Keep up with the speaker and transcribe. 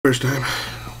first time.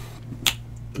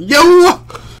 Yo!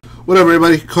 What up,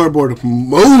 everybody? Cardboard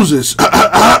Moses.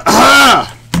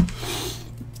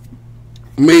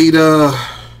 Made a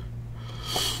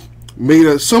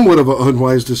somewhat of an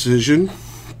unwise decision.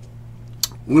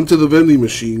 Went to the vending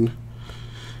machine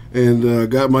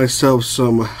and got myself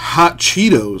some hot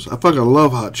Cheetos. I fucking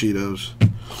love hot Cheetos,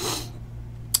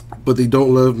 but they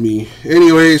don't love me.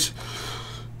 Anyways,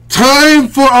 time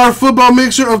for our football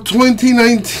mixer of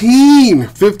 2019.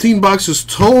 15 boxes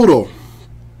total.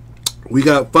 We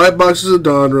got 5 boxes of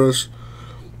Donruss,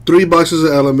 3 boxes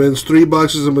of Elements, 3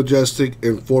 boxes of Majestic,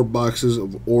 and 4 boxes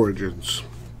of Origins.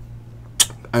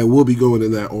 I will be going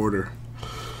in that order.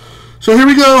 So here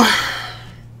we go.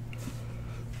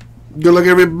 Good luck,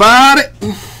 everybody.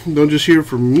 Don't just hear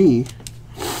from me.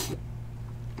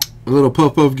 A little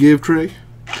puff puff give tray.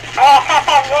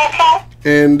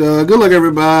 And good luck,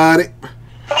 everybody.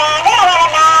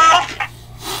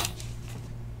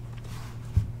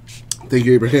 Thank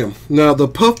you, Abraham. Now, the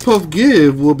puff puff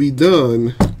give will be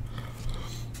done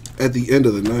at the end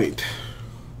of the night.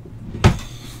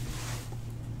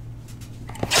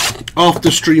 Off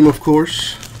the stream, of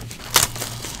course.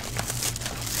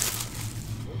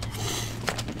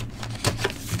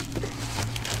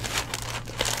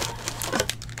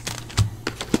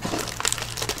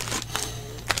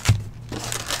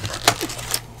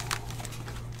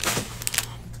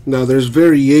 Now, there's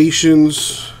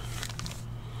variations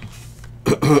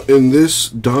in this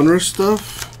Donruss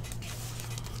stuff,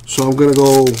 so I'm gonna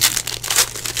go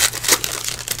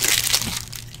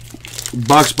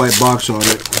box by box on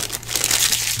it.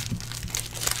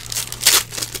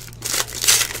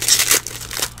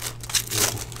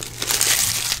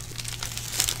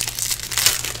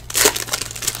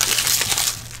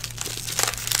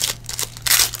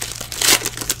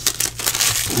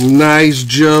 Nice,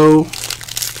 Joe.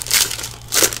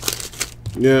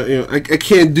 Yeah, I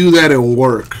can't do that and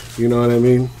work. You know what I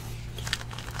mean?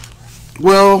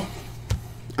 Well,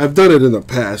 I've done it in the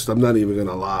past. I'm not even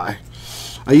gonna lie.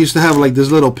 I used to have like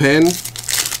this little pen.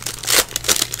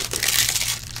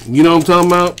 You know what I'm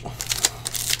talking about?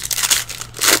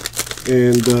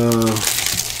 And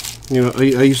you know,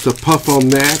 I used to puff on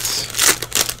that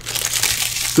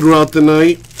throughout the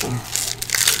night.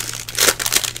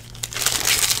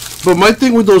 But my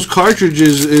thing with those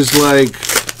cartridges is like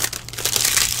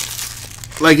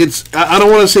it's, I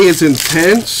don't want to say it's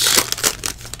intense,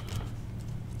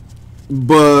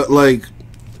 but like,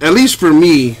 at least for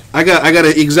me, I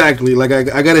gotta exactly, like I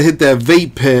gotta hit that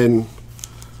vape pen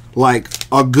like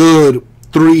a good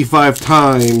 3-5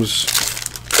 times,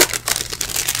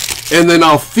 and then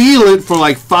I'll feel it for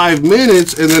like 5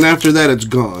 minutes, and then after that it's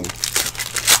gone.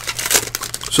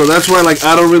 So that's why, like,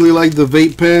 I don't really like the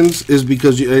vape pens, is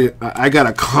because I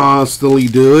gotta constantly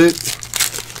do it.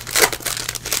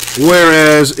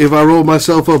 Whereas if I roll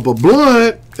myself up a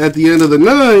blunt at the end of the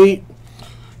night,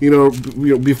 you know,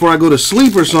 before I go to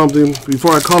sleep or something,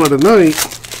 before I call it a night,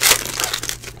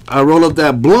 I roll up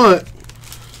that blunt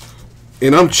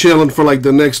and I'm chilling for like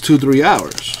the next 2-3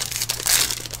 hours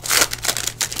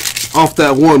off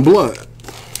that one blunt.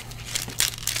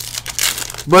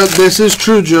 But this is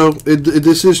true, Joe.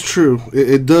 This is true.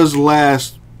 It does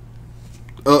last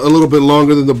a little bit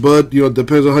longer than the bud. You know, it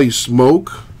depends on how you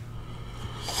smoke.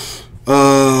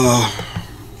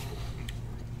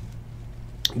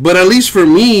 But at least for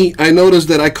me, I noticed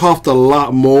that I coughed a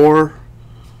lot more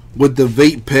with the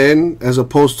vape pen as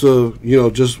opposed to, you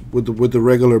know, just with the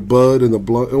regular bud and the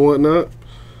blunt and whatnot.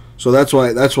 So that's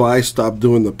why I stopped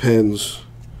doing the pens,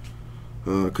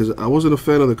 because I wasn't a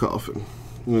fan of the coughing.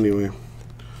 Anyway,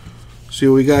 see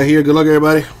what we got here. Good luck,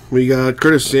 everybody. We got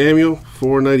Curtis Samuel,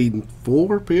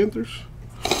 494 Panthers.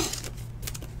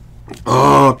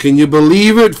 Oh, can you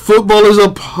believe it? Football is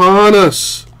upon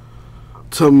us.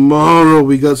 Tomorrow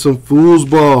we got some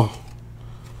foosball.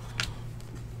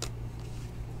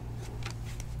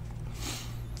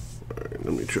 Alright,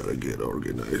 let me try to get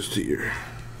organized here.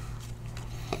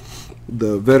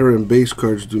 The veteran base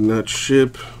cards do not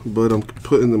ship, but I'm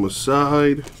putting them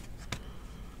aside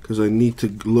because I need to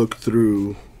look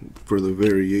through for the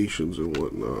variations and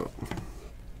whatnot.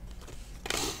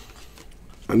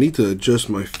 I need to adjust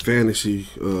my fantasy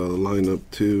lineup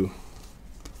too.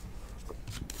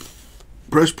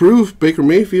 Press proof, Baker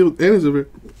Mayfield, and it's a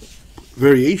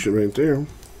variation right there.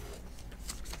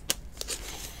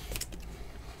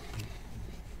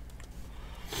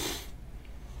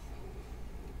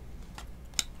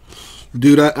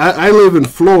 Dude, I live in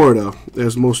Florida,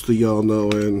 as most of y'all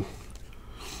know, and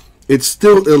it's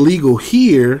still illegal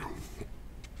here.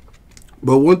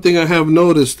 But one thing I have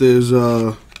noticed is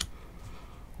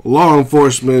law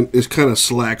enforcement is kind of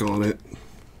slack on it.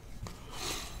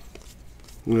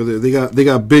 You know, they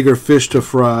got bigger fish to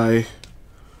fry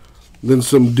than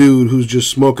some dude who's just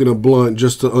smoking a blunt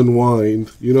just to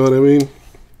unwind. You know what I mean?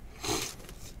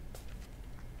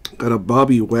 Got a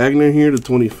Bobby Wagner here to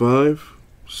 25,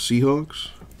 Seahawks.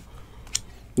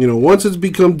 You know, once it's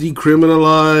become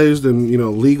decriminalized and, you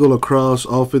know, legal across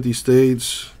all 50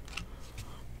 states,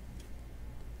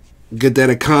 get that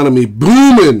economy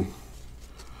booming.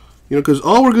 You know, because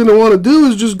all we're going to want to do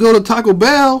is just go to Taco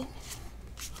Bell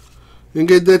and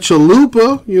get that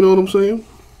chalupa. You know what I'm saying?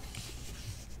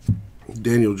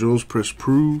 Daniel Jones, press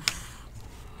proof.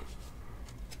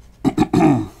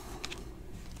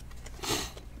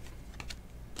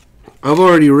 I've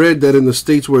already read that in the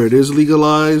states where it is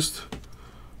legalized,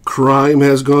 crime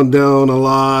has gone down a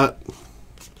lot.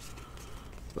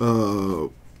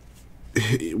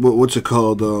 What's it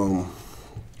called?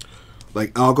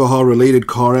 Like alcohol-related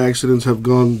car accidents have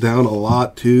gone down a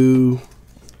lot too.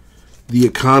 The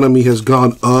economy has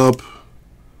gone up.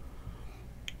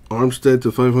 Armstead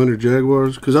to 500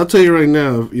 Jaguars. Because I'll tell you right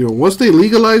now, you know, once they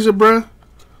legalize it, bruh,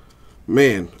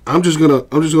 man, I'm just gonna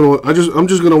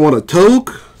want a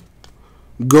toke.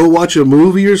 Go watch a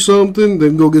movie or something,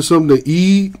 then go get something to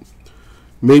eat.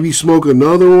 Maybe smoke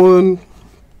another one.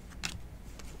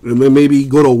 And then maybe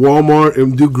go to Walmart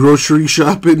and do grocery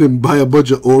shopping and buy a bunch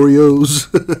of Oreos.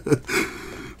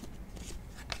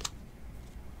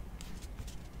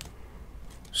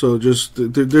 So just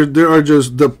there are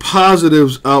just the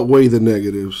positives outweigh the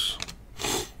negatives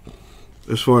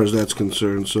as far as that's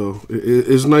concerned. So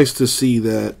it's nice to see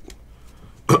that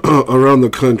around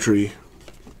the country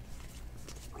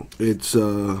it's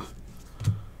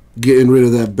getting rid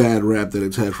of that bad rap that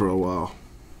it's had for a while.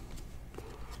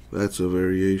 That's a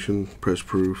variation. Press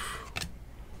proof.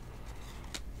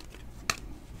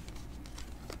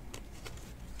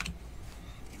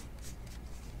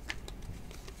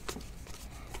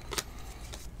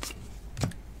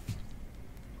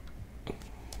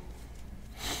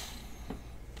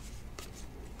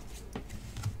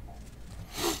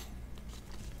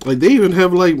 Like, they even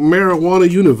have, like, marijuana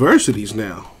universities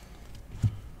now,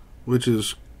 which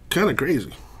is kind of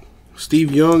crazy.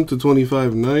 Steve Young to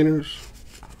 25 Niners.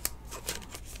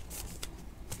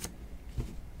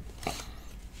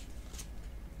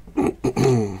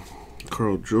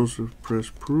 Carl Joseph, press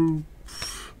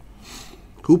proof.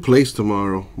 Who plays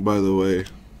tomorrow, by the way?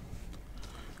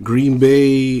 Green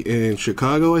Bay and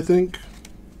Chicago, I think.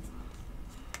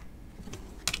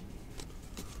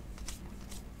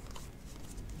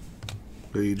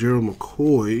 A Gerald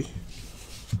McCoy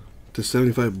to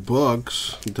 75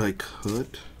 bucks, die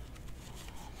cut.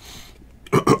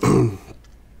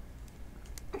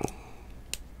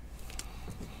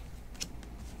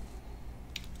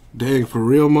 Dang, for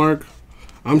real, Mark?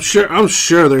 I'm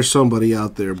sure there's somebody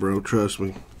out there, bro. Trust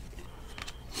me.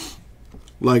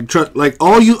 Like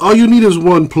all you need is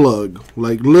one plug.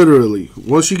 Like, literally,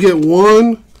 once you get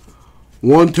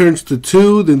one turns to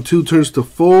 2, then 2 turns to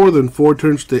 4, then 4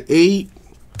 turns to 8.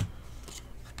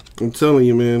 I'm telling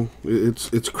you, man,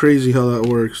 it's crazy how that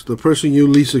works. The person you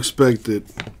least expected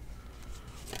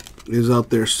is out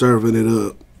there serving it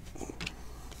up.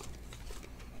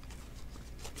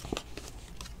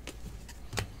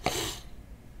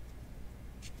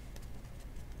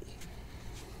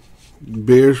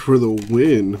 Bears for the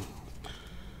win,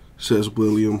 says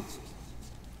William.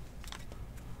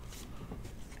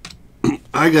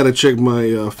 I gotta check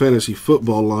my fantasy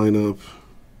football lineup.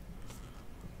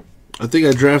 I think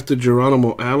I drafted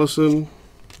Geronimo Allison.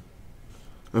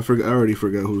 I already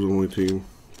forgot who's on my team.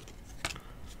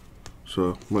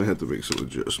 So might have to make some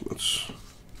adjustments.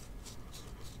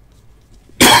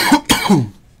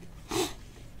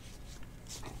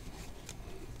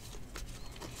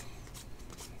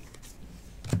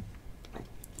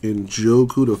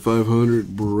 Njoku to 500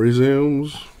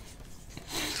 Brizams.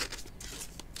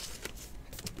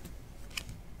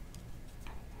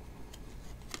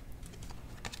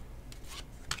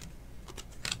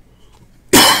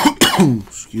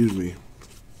 Excuse me.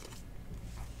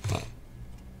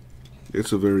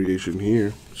 It's a variation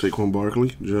here. Saquon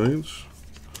Barkley, Giants.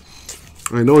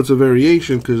 I know it's a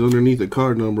variation because underneath the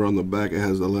card number on the back it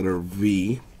has the letter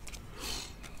V.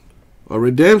 A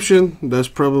redemption, that's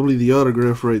probably the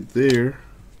autograph right there.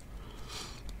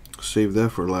 Save that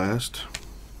for last.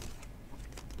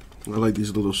 I like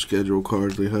these little schedule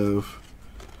cards they have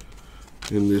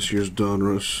in this year's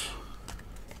Donruss.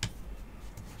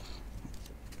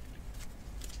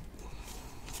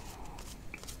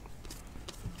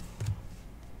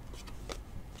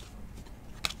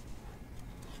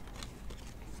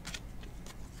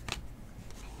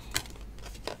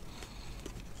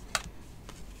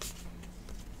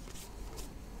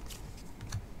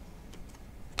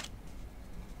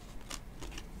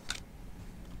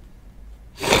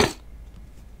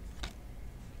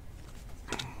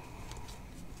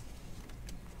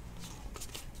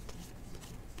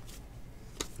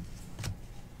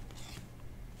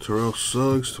 Terrell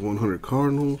Suggs to 100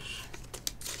 Cardinals.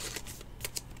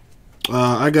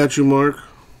 I got you, Mark.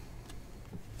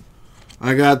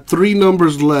 I got 3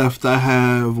 numbers left. I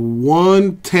have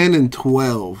 1, 10, and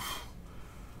 12.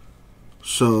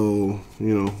 So,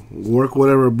 you know, work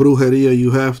whatever brujeria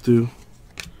you have to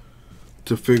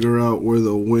figure out where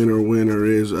the winner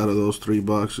is out of those 3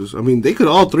 boxes. I mean, they could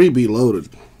all 3 be loaded.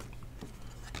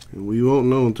 And we won't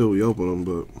know until we open them,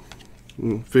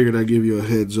 but figured I'd give you a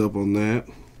heads up on that.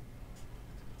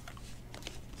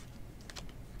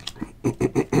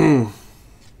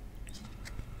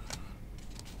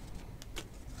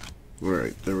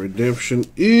 Alright, the redemption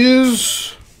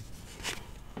is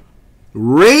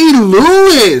Ray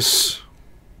Lewis.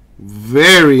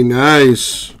 Very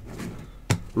nice.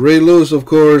 Ray Lewis, of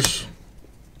course,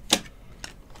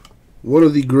 one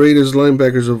of the greatest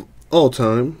linebackers of all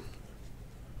time.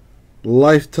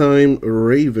 Lifetime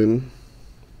Raven.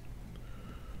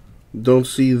 Don't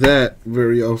see that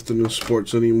very often in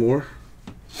sports anymore.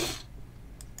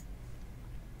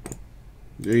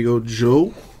 There you go,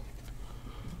 Joe.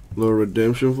 Little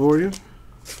redemption for you.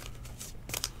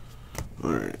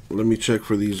 Alright, let me check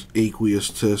for these aqueous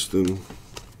tests and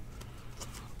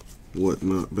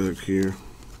whatnot back here.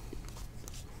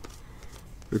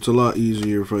 It's a lot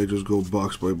easier if I just go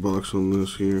box by box on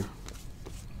this here.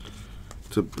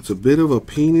 It's a bit of a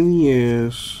pain in the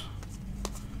ass,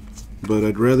 but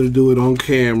I'd rather do it on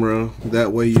camera.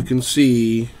 That way you can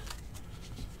see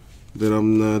that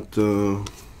I'm not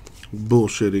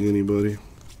bullshitting anybody.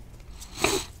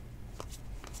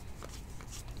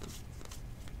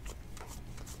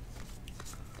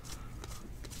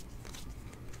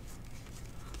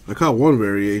 I caught one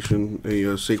variation,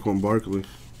 a Saquon Barkley.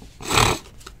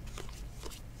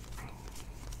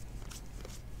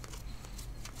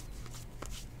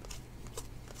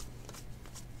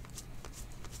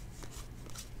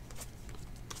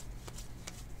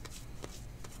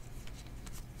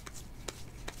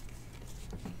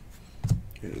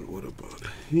 And what about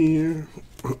here?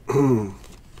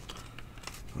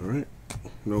 Alright,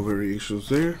 no variations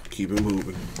there. Keep it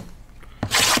moving.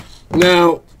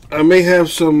 Now, I may have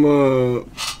some,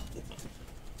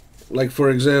 like for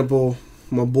example,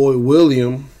 my boy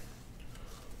William,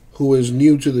 who is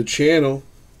new to the channel.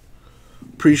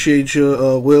 Appreciate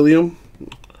you, William.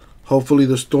 Hopefully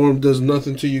the storm does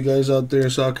nothing to you guys out there in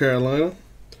South Carolina.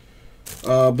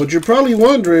 But you're probably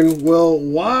wondering, well,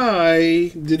 why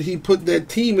did he put that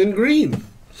team in green?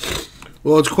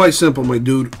 Well, it's quite simple, my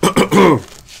dude.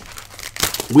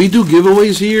 We do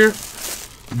giveaways here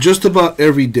just about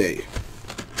every day.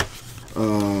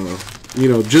 You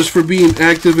know, just for being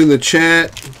active in the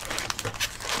chat,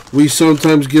 we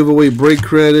sometimes give away break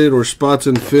credit or spots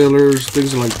and fillers,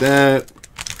 things like that,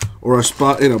 or a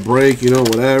spot in a break, you know,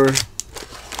 whatever.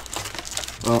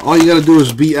 All you gotta do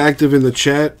is be active in the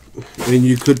chat, and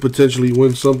you could potentially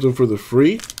win something for the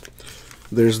free.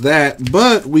 There's that,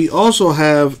 but we also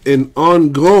have an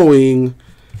ongoing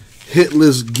hit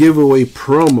list giveaway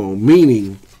promo,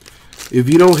 meaning if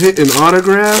you don't hit an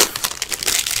autograph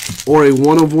or a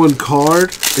one-of-one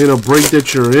card in a break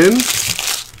that you're in,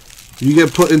 you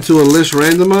get put into a list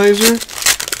randomizer,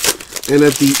 and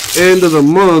at the end of the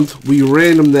month we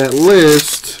random that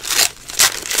list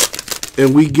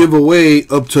and we give away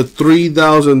up to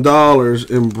 $3,000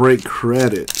 in break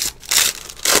credit.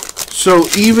 So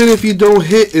even if you don't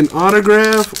hit an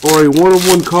autograph or a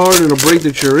one-of-one card in a break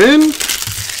that you're in,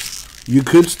 you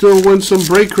could still win some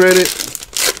break credit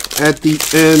at the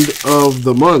end of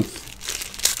the month.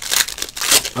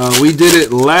 We did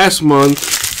it last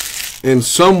month, and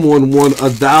someone won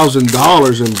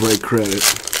 $1,000 in break credit.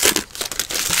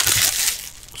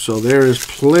 So there is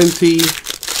plenty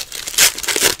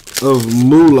of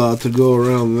moolah to go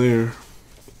around there.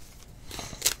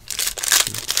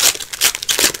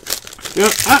 Yeah,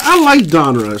 I like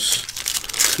Donruss.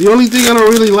 The only thing I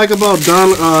don't really like about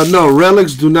no,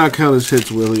 relics do not count as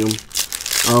hits, William.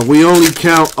 We only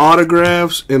count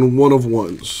autographs and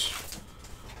one-of-ones.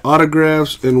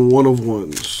 Autographs and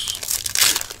one-of-ones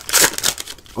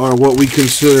are what we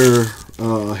consider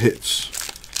hits.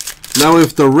 Now,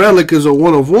 if the relic is a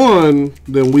one-of-one,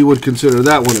 then we would consider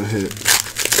that one a hit.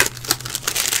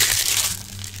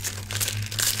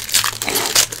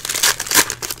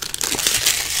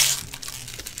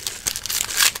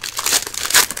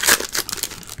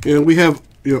 And we have,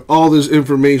 you know, all this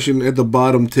information at the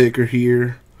bottom ticker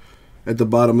here, at the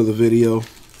bottom of the video.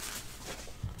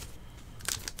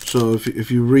 So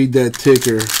if you read that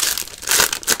ticker,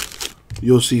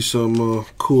 you'll see some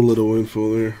cool little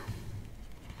info there.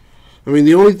 I mean,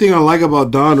 the only thing I like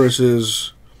about Donruss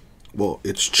is, well,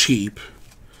 it's cheap.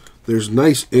 There's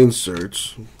nice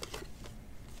inserts.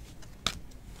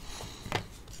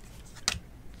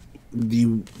 The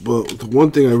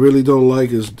one thing I really don't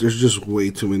like is there's just way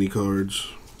too many cards.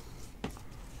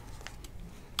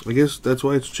 I guess that's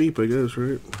why it's cheap, I guess,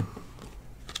 right?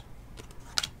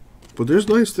 But there's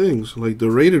nice things. Like the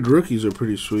rated rookies are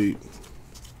pretty sweet.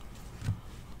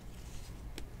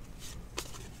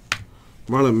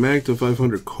 Marlon Mack to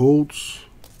 500 Colts.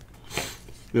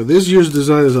 You know, this year's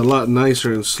design is a lot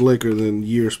nicer and slicker than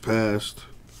years past.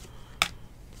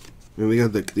 And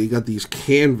they got these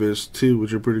canvas too,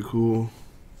 which are pretty cool.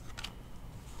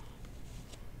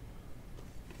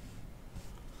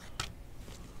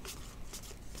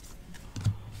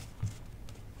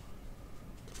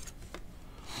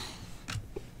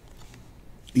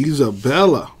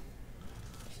 Isabella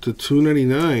to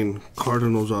 299.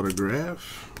 Cardinals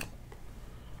autograph.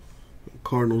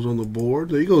 Cardinals on the board.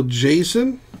 There you go,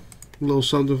 Jason. A little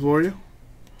something for you.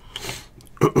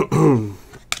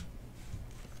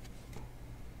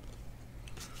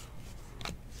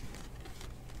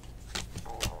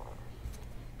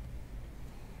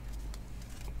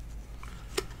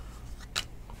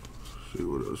 See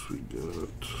what else we got.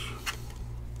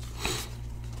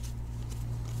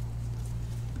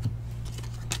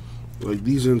 Like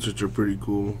these inserts are pretty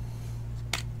cool.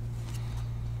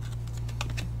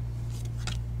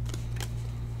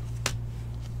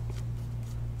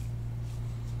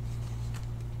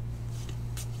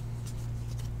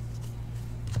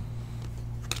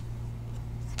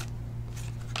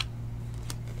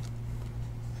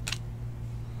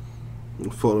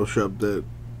 Photoshop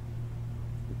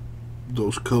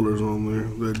those colors on there,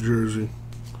 that jersey.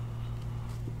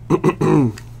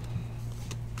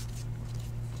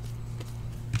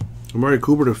 Amari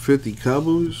Cooper to 50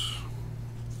 Cowboys.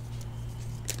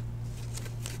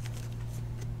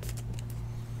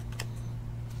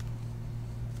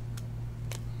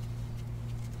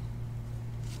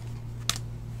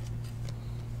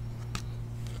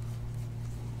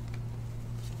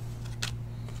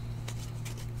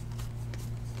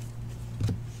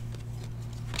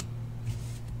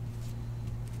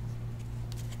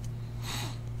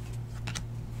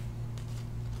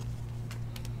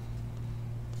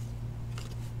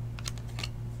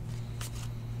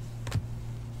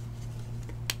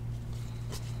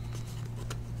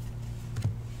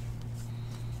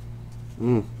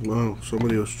 Wow,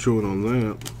 somebody was chewing on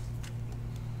that.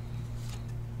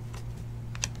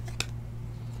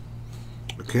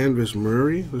 A canvas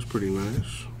Murray, that's pretty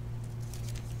nice.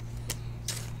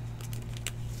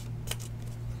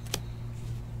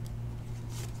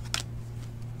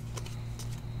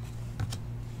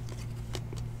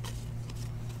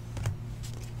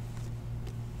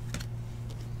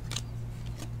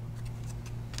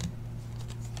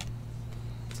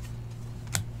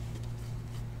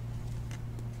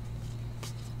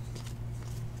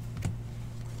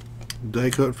 Die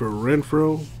cut for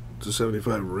Renfro to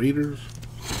 75 Raiders.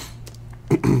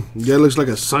 Guy looks like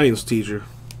a science teacher.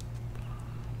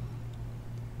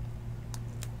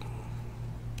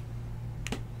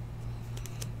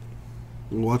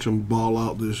 Watch him ball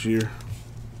out this year.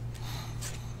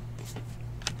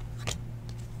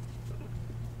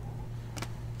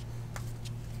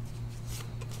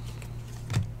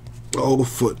 Oh,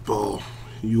 football.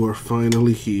 You are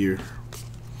finally here.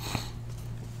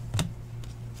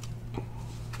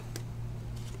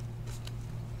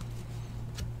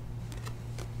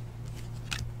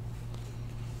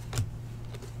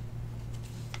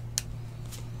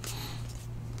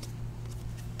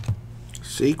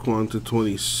 Saquon to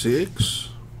 26.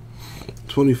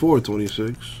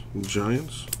 24-26.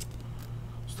 Giants.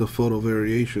 It's the photo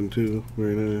variation too.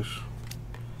 Very nice.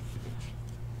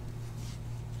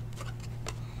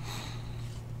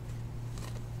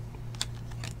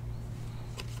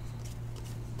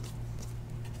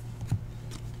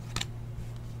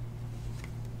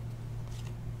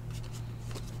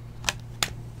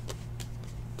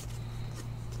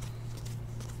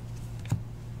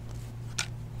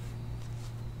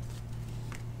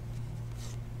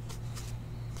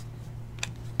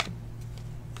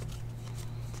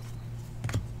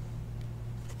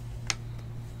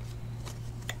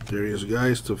 Darius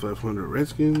Guys to 500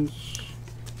 Redskins.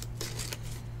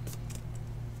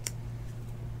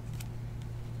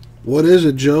 What is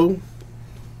it, Joe?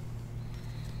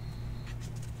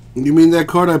 You mean that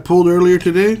card I pulled earlier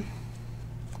today?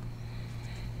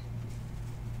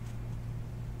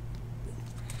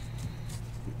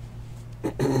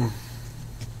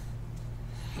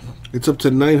 It's up to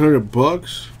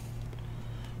 $900.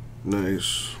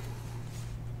 Nice.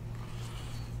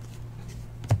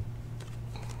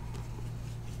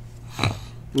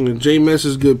 J-Mess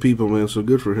is good people, man, so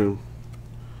good for him.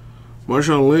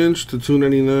 Marshawn Lynch to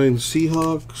 299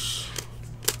 Seahawks.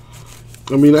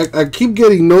 I mean, I keep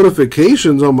getting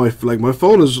notifications on my, like, my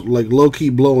phone is, like, low-key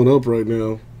blowing up right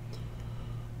now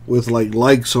with, like,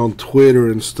 likes on Twitter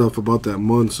and stuff about that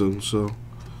Munson, so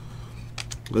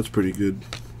that's pretty good.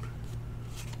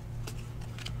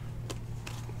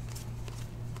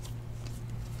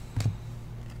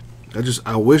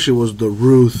 I wish it was the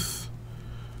Ruth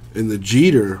and the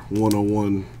Jeter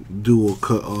 101 dual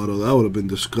cut auto. That would have been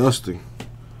disgusting.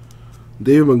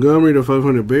 David Montgomery to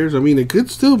 500 Bears. I mean, it could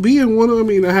still be in one. I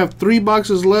mean, I have 3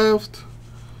 boxes left.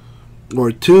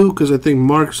 Or 2, because I think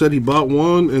Mark said he bought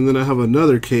 1. And then I have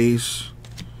another case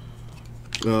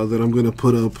that I'm going to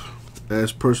put up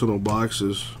as personal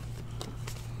boxes.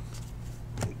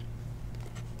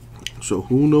 So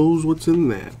who knows what's in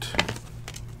that.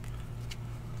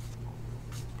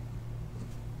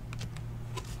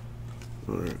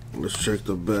 Alright, let's check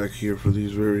the back here for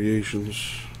these variations.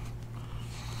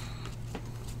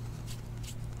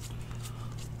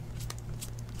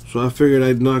 So I figured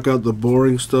I'd knock out the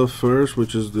boring stuff first,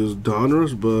 which is this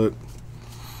Donruss, but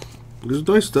there's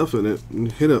nice stuff in it. And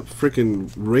hit a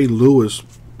freaking Ray Lewis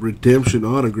redemption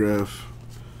autograph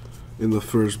in the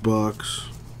first box.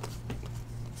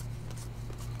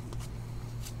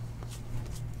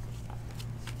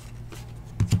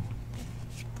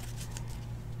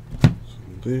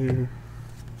 There.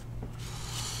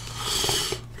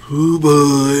 Oh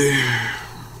boy.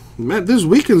 Matt, this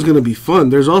weekend's gonna be fun.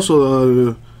 There's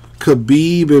also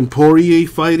Khabib and Poirier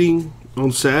fighting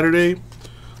on Saturday.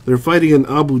 They're fighting in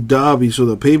Abu Dhabi, so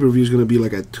the pay-per-view is gonna be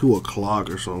like at 2 o'clock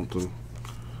or something.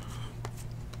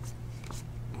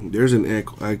 There's an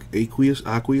aqueous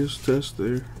test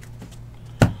there.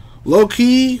 Low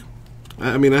key,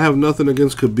 I mean, I have nothing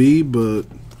against Khabib, but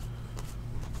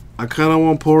I kind of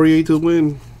want Poirier to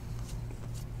win.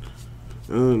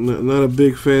 Not a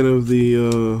big fan of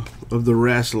the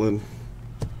wrestling.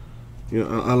 You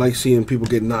know, I like seeing people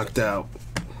get knocked out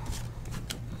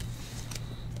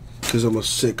because I'm a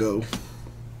sicko.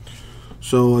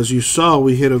 So as you saw,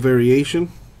 we hit a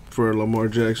variation for Lamar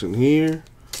Jackson here,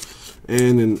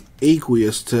 and an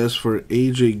aqueous test for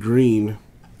AJ Green,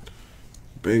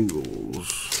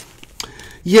 Bengals.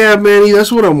 Yeah, Manny,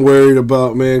 that's what I'm worried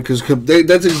about, man, because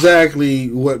that's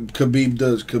exactly what Khabib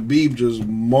does. Khabib just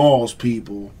mauls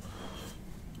people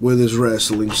with his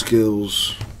wrestling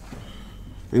skills.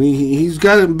 And he's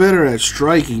gotten better at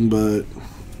striking, but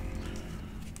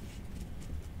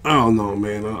I don't know,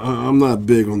 man. I'm not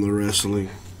big on the wrestling.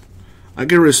 I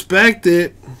can respect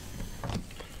it,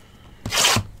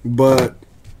 but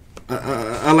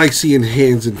I like seeing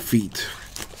hands and feet.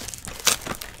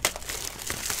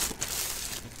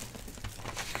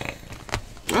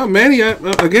 Oh, Manny,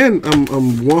 again, I'm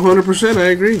 100%. I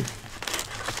agree.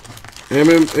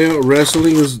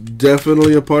 Wrestling is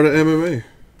definitely a part of MMA,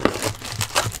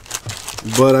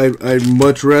 but I'd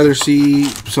much rather see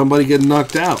somebody get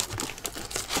knocked out.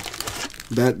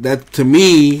 That to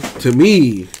me,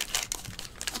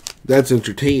 that's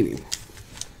entertaining,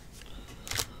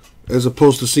 as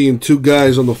opposed to seeing 2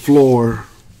 guys on the floor,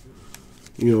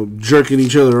 you know, jerking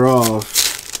each other off.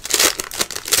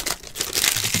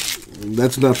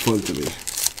 That's not fun to me.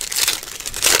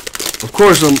 Of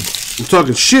course, I'm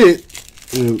talking shit.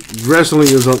 You know, wrestling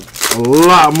is a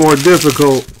lot more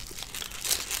difficult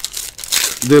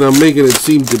than I'm making it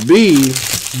seem to be.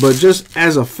 But just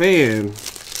as a fan,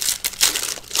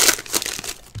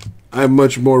 I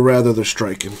much more rather the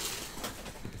striking.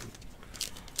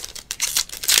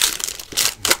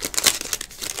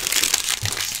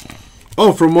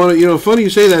 Oh, from one, you know, funny you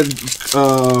say that,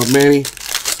 Manny.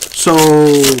 So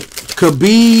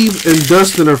Khabib and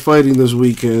Dustin are fighting this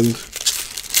weekend,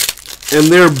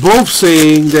 and they're both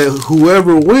saying that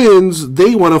whoever wins,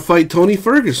 they want to fight Tony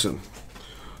Ferguson.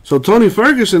 So Tony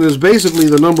Ferguson is basically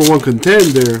the #1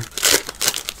 contender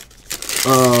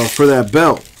for that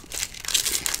belt.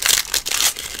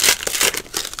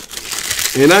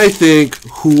 And I think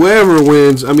whoever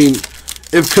wins, I mean,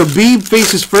 if Khabib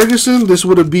faces Ferguson, this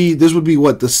would be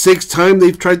what, the 6th time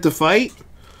they've tried to fight?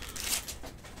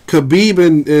 Khabib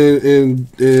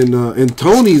and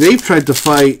Tony, they've tried to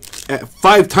fight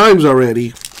 5 times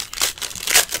already.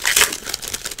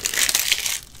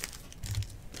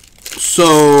 So,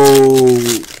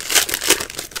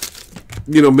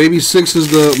 you know, maybe 6 is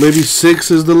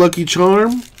the lucky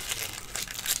charm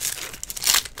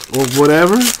or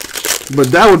whatever.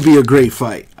 But that would be a great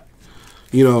fight.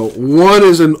 You know, one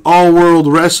is an all-world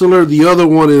wrestler, the other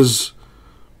one is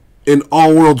an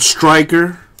all-world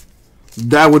striker.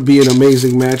 That would be an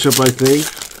amazing matchup, I think.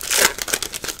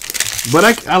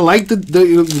 But I like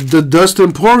the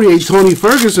Dustin Poirier Tony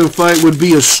Ferguson fight would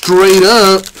be a straight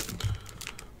up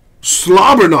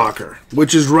Slobber Knocker,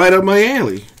 which is right up my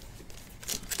alley.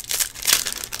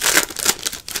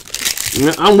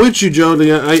 I'm with you, Joe.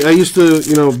 I used to,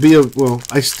 you know, be a, well,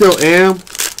 I still am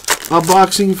a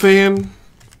boxing fan.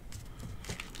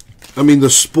 I mean, the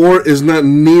sport is not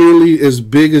nearly as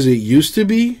big as it used to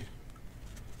be.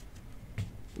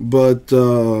 But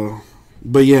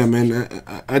yeah, man,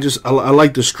 I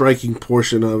like the striking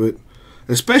portion of it,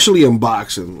 especially in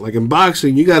boxing. Like in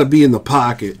boxing, you got to be in the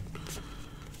pocket,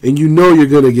 and you know you're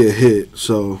gonna get hit.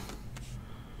 So,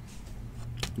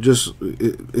 just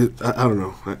I don't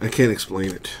know. I can't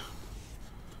explain it.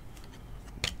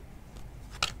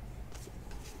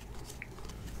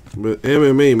 But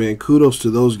MMA, man, kudos to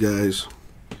those guys.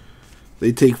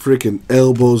 They take freaking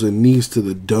elbows and knees to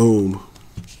the dome.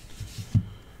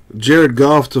 Jared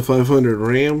Goff to 500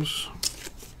 Rams.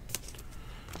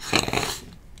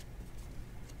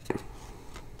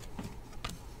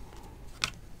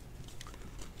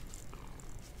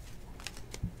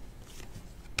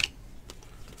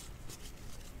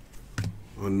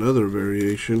 Another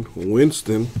variation,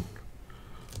 Winston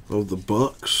of the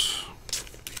Bucks.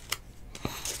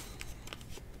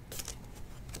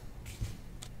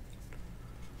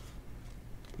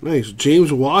 Nice.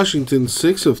 James Washington,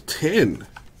 6 of 10.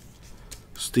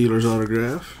 Steelers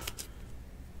autograph.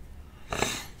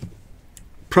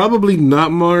 Probably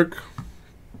not Mark.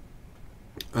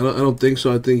 I don't think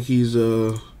so. I think he's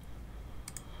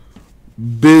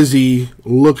busy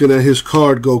looking at his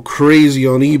card go crazy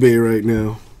on eBay right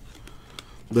now.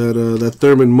 That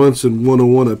Thurman Munson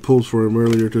 101 I pulled for him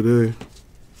earlier today.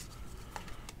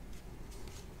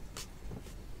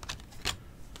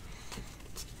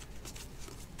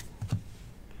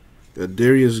 Got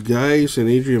Darius Geis and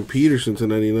Adrian Peterson to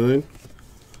 99.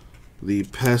 The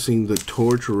passing the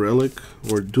torch relic,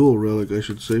 or dual relic, I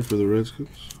should say, for the Redskins.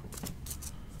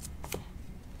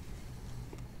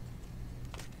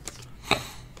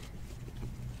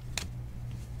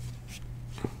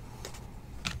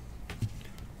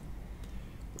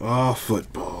 Oh,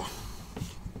 football.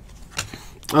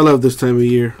 I love this time of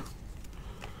year.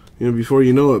 You know, before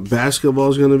you know it,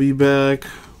 basketball's going to be back.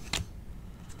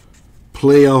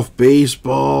 Playoff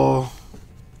baseball.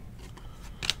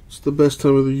 It's the best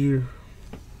time of the year.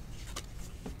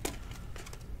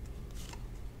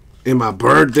 And my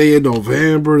birthday in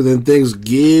November, then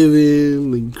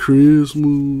Thanksgiving, then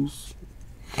Christmas.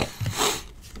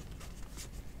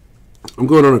 I'm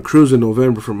going on a cruise in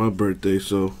November for my birthday,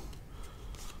 so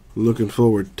looking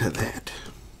forward to that.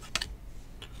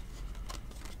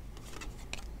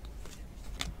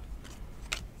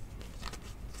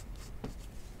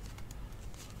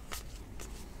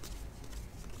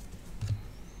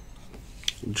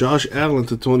 Josh Allen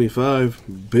to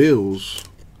 25. Bills.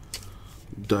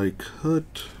 Die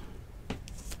cut.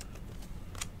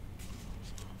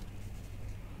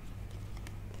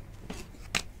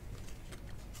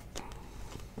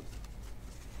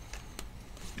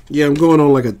 Yeah, I'm going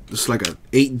on it's like a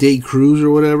 8-day cruise or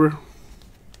whatever.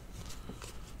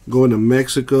 Going to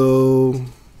Mexico.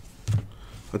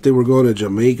 I think we're going to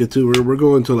Jamaica too. We're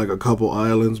going to like a couple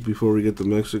islands before we get to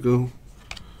Mexico.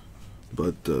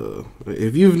 But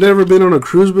if you've never been on a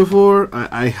cruise before,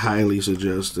 I highly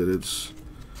suggest it.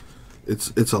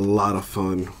 It's a lot of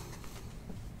fun.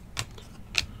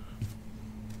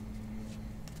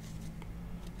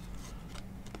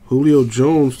 Julio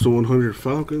Jones to 100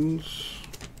 Falcons.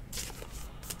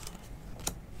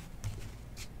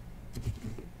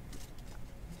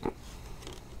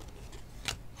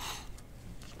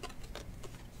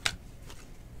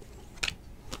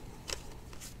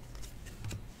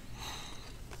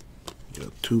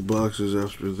 Got 2 boxes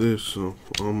after this, so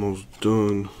almost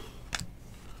done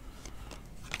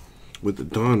with the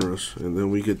Donruss, and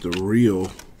then we get the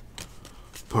real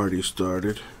party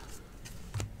started.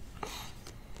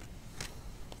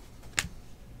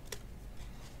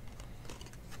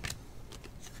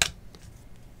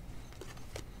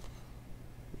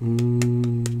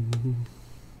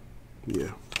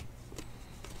 Yeah.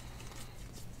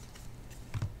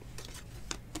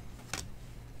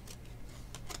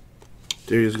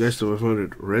 Darius Geis to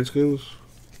 500 Redskins.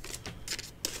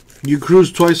 You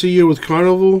cruise twice a year with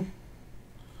Carnival?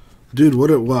 Dude,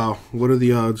 what are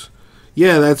the odds?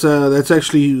 Yeah, that's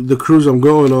actually the cruise I'm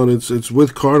going on. It's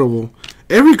with Carnival.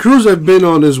 Every cruise I've been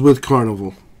on is with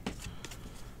Carnival.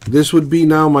 This would be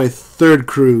now my 3rd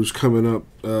cruise coming up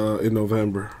in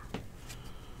November.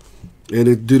 And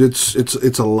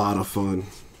it's a lot of fun.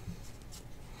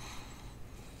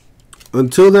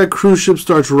 Until that cruise ship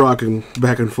starts rocking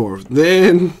back and forth,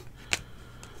 then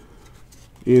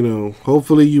you know,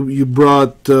 hopefully you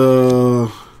brought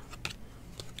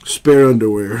spare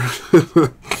underwear.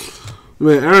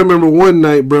 Man, I remember one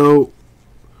night, bro,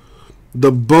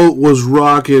 the boat was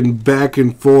rocking back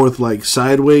and forth like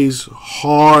sideways,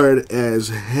 hard as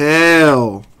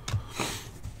hell.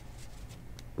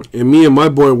 And me and my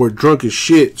boy were drunk as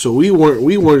shit, so we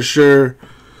weren't sure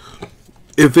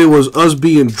if it was us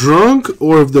being drunk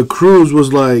or if the cruise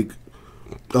was like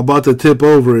about to tip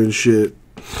over and shit.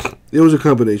 It was a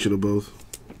combination of both.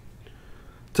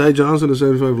 Ty Johnson to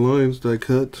 75 lines that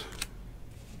cut.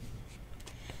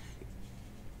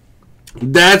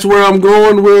 That's where I'm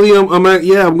going, William. I'm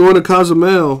going to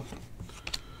Cozumel.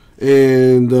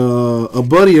 And a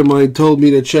buddy of mine told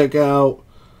me to check out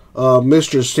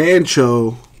Mr.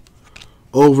 Sancho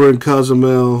over in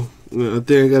Cozumel. I think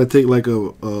I gotta take like a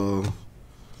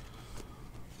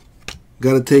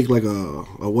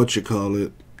what you call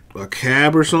it, a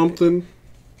cab or something.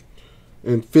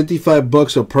 And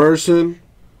 $55 a person,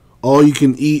 all you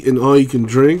can eat and all you can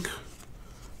drink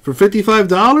for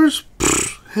 $55.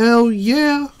 Hell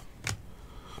yeah.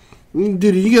 Dude,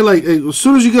 you get like, as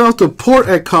soon as you get off the port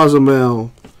at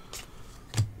Cozumel,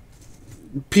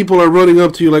 people are running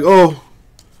up to you like, oh,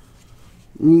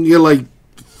 you get like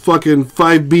fucking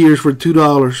 5 beers for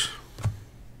 $2.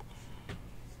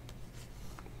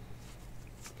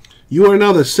 You are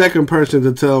now the second person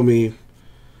to tell me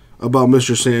about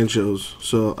Mr. Sancho's,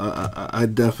 so I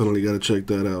definitely got to check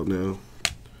that out now.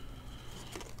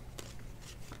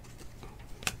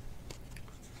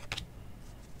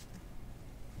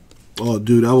 Oh,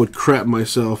 dude, I would crap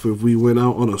myself if we went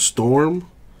out on a storm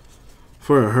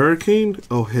for a hurricane.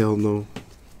 Oh, hell no.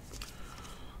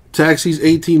 Taxis,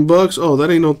 $18. Oh, that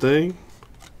ain't no thing.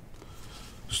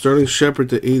 Sterling Shepard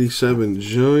to 87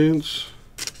 Giants.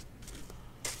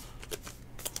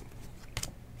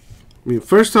 I mean,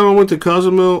 first time I went to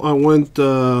Cozumel, I went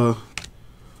to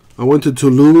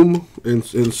Tulum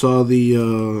and saw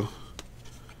the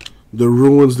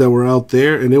ruins that were out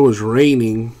there, and it was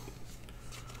raining.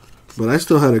 But I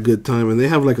still had a good time, and they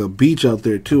have like a beach out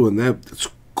there too, and that's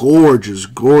gorgeous,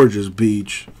 gorgeous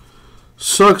beach.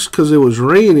 Sucks because it was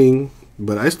raining,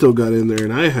 but I still got in there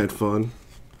and I had fun.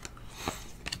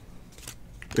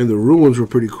 And the ruins were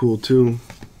pretty cool too.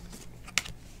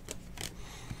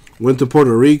 Went to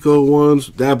Puerto Rico once.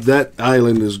 That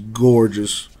island is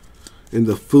gorgeous, and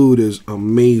the food is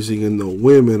amazing, and the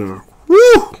women are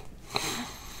woo.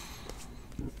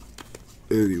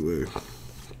 Anyway.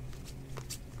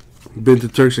 Been to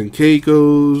Turks and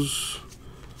Caicos.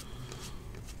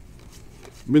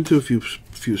 Been to a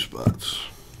few spots.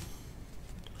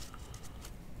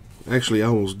 Actually, I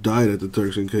almost died at the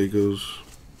Turks and Caicos.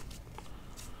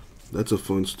 That's a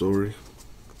fun story.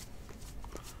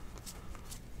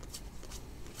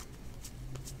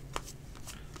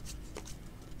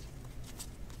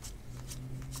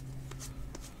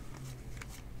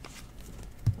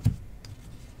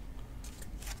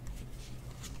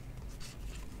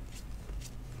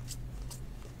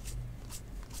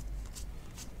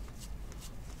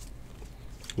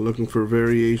 Looking for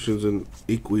variations in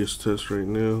aqueous tests right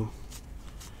now,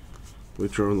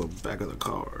 which are on the back of the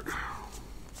card.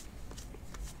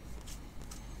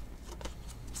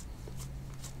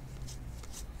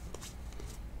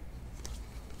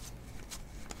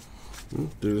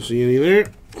 Didn't see any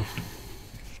there.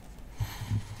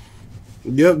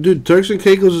 Yep, dude, Turks and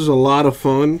Caicos is a lot of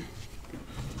fun.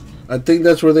 I think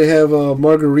that's where they have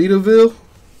Margaritaville,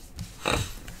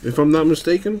 if I'm not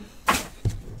mistaken.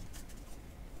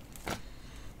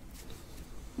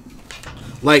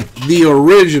 Like the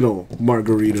original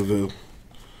Margaritaville.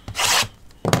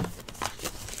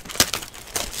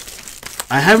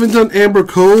 I haven't done Amber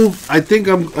Cove. I think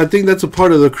that's a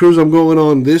part of the cruise I'm going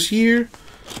on this year.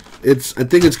 I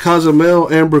think it's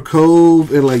Cozumel, Amber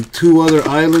Cove, and like 2 other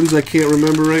islands I can't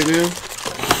remember right now.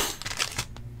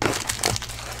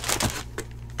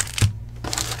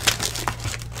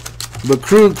 But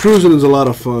cruising is a lot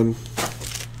of fun.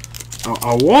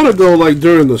 I want to go like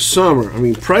during the summer. I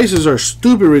mean, prices are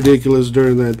stupid ridiculous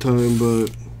during that time, but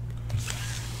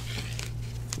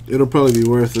it'll probably be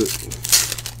worth it.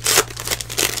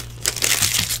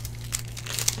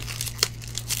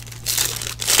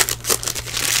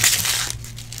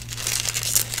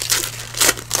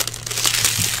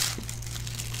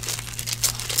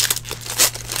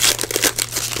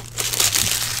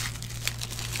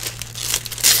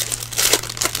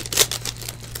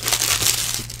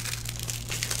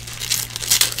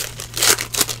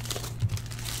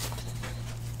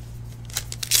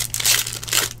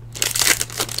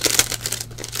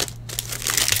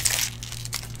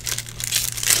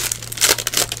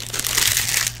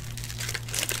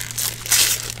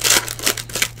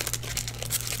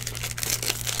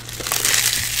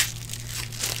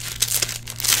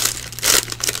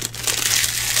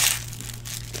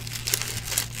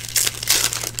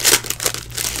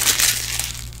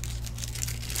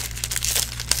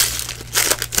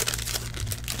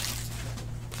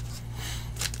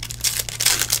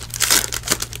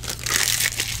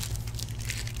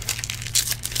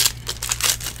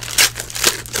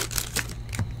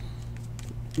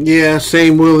 Yeah,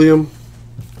 same William.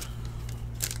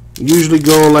 Usually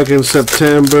go like in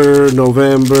September,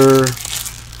 November.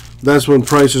 That's when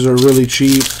prices are really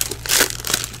cheap.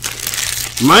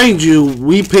 Mind you,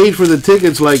 we paid for the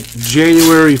tickets like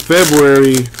January,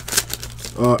 February,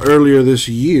 earlier this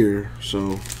year.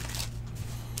 So,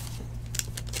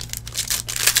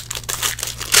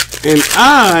 and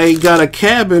I got a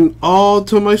cabin all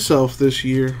to myself this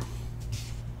year.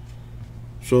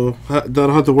 So,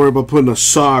 don't have to worry about putting a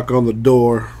sock on the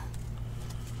door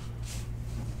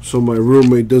so my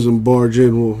roommate doesn't barge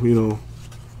in, well, you know,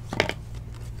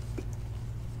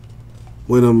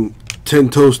 when I'm 10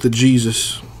 toes to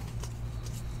Jesus.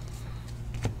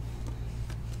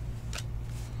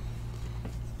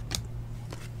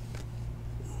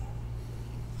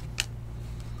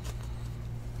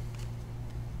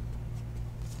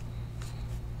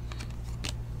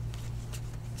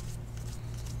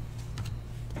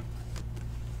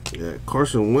 Yeah,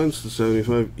 Carson Wentz, the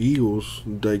 75 Eagles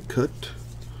die cut.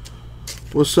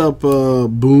 What's up,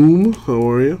 Boom? How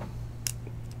are you?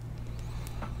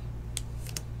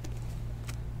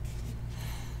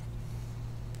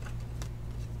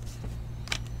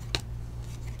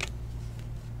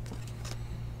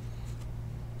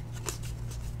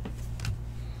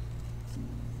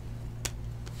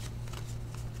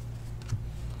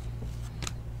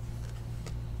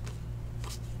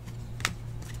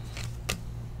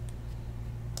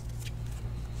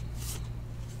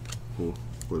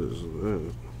 What is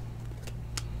that?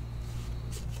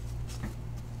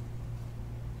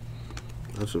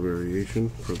 That's a variation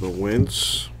for the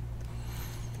Wentz.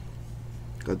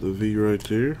 Got the V right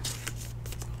there.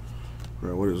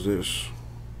 Alright, what is this?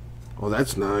 Oh,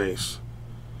 that's nice.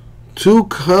 2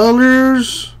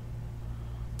 colors.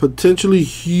 Potentially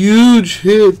huge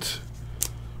hit.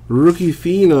 Rookie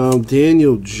phenom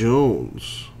Daniel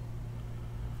Jones.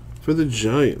 For the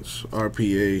Giants.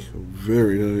 RPA.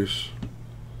 Very nice.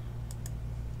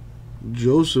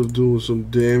 Joseph doing some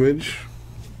damage.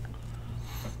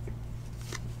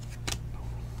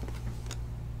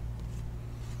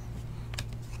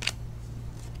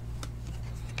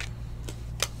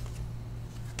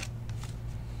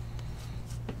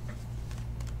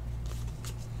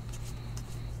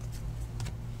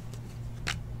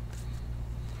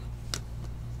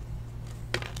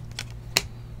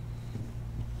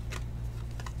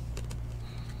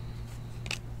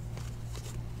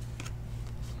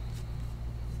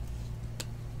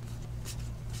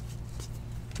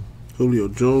 Julio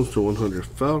Jones to 100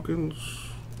 Falcons.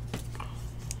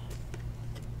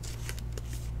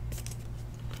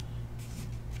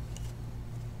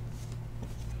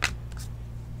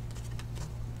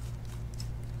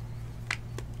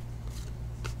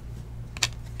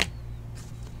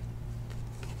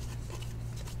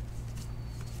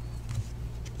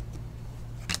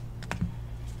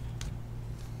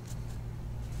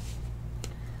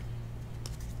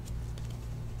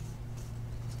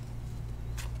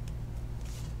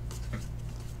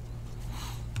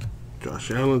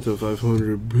 Josh Allen to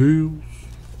 500 Bills.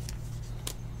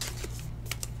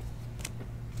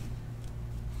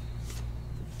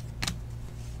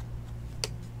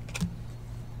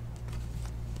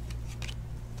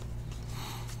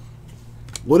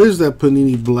 What is that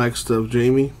Panini Black stuff,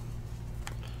 Jamie?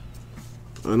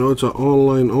 I know it's an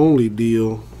online only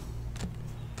deal.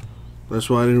 That's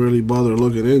why I didn't really bother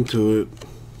looking into it.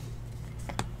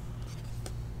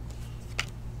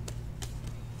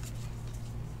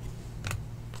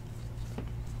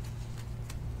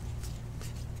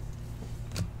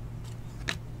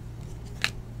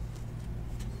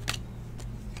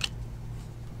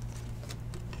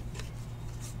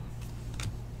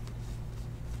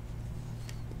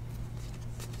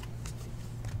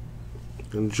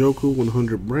 And Joku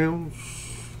 100 Browns.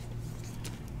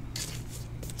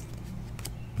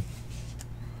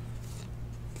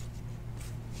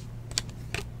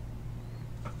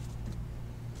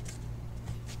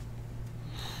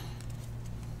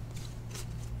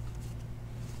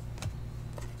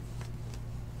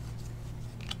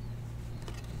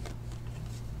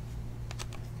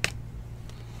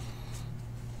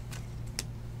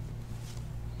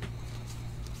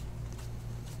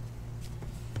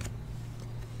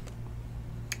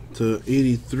 To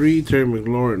 83, Terry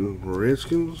McLaurin,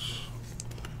 Redskins.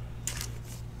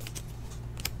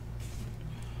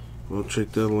 I'll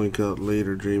check that link out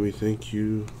later, Jamie. Thank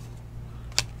you.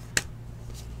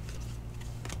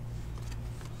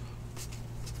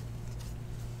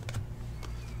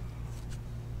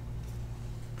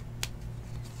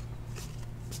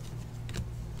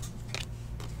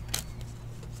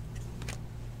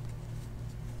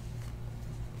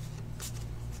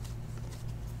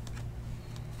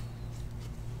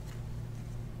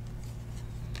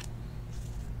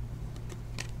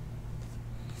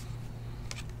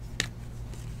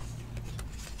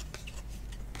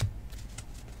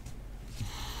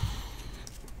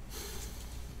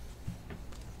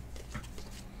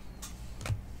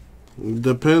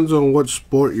 Depends on what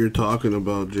sport you're talking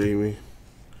about, Jamie.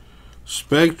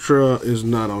 Spectra is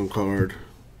not on card.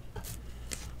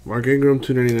 Mark Ingram,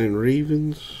 299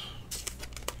 Ravens.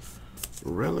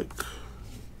 Relic.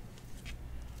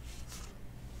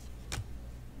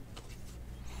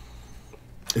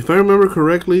 If I remember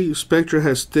correctly, Spectra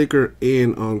has sticker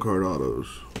and on-card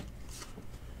autos.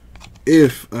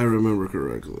 If I remember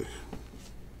correctly.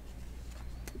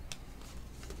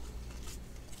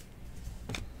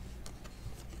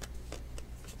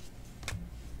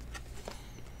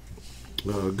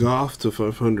 Goff to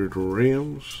 500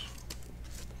 Rams.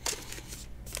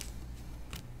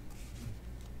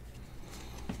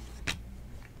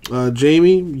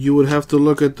 Jamie, you would have to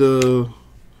look at the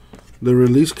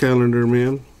release calendar,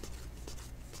 man,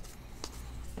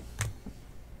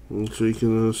 so you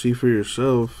can see for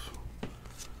yourself.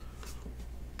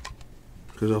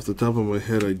 Because off the top of my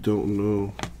head, I don't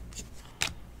know.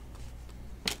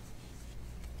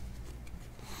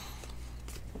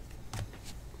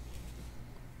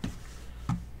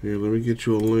 Here, let me get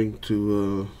you a link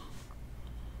to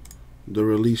the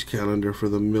release calendar for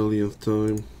the millionth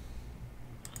time.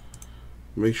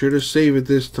 Make sure to save it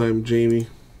this time, Jamie.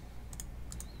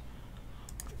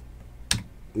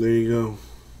 There you go.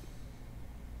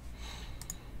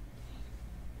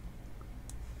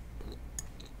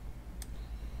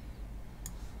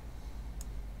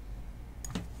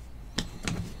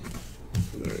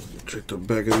 Alright, check the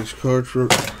back of these cards for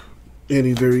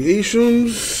any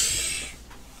variations.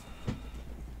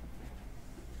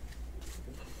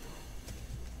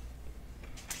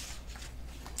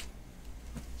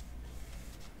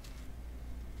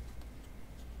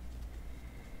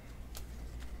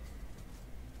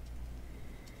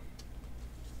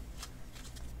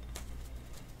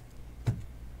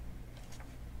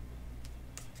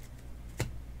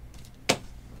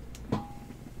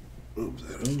 Move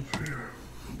that over.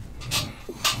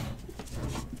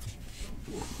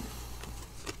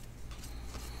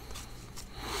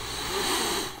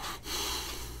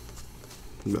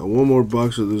 Got one more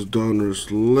box of this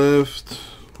Donruss left.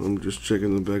 I'm just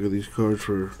checking the back of these cards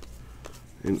for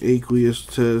an aqueous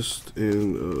test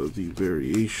and the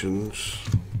variations.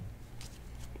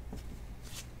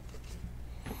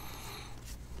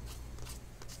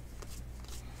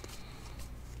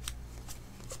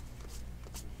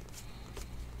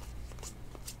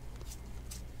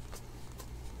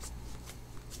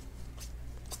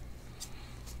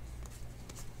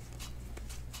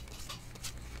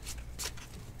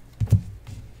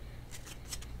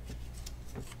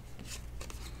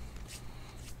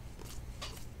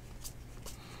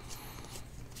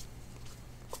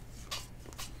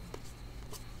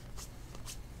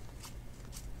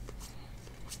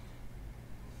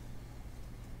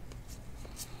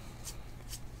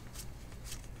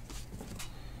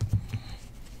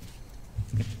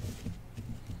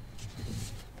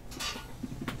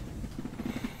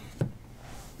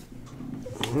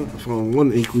 I found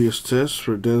one aqueous test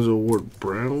for Denzel Ward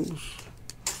Browns.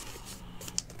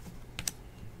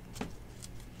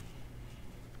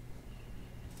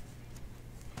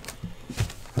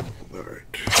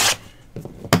 Alright.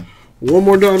 One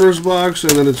more Donruss box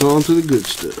and then it's on to the good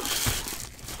stuff.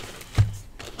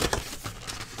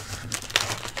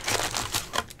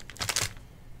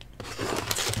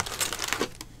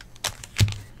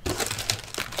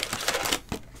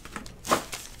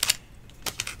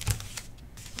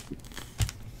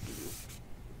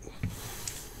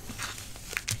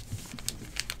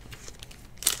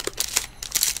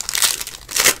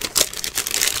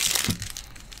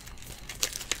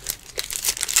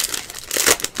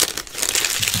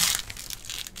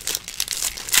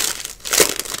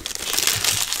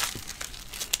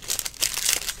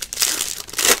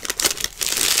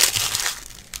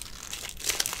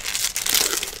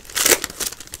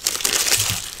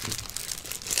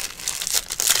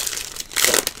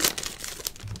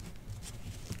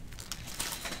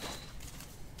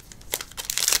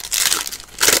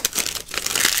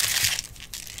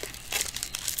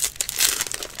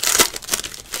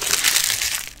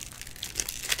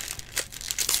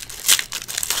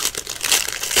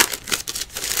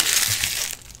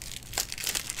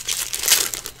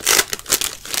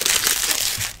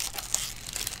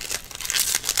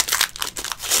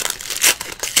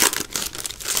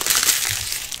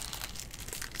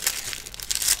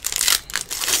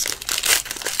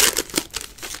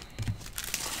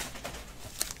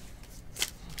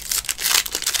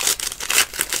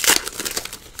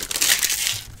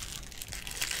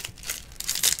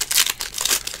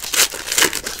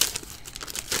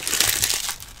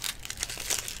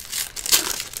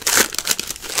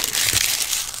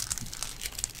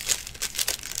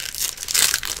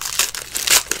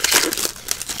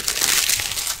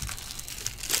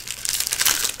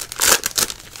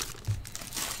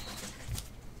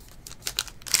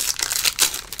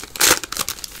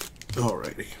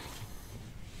 Alrighty.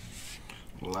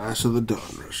 Last of the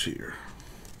Donruss here.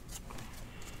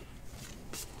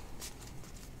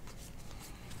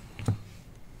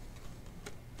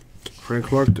 Frank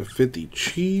Clark to 50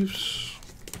 Chiefs.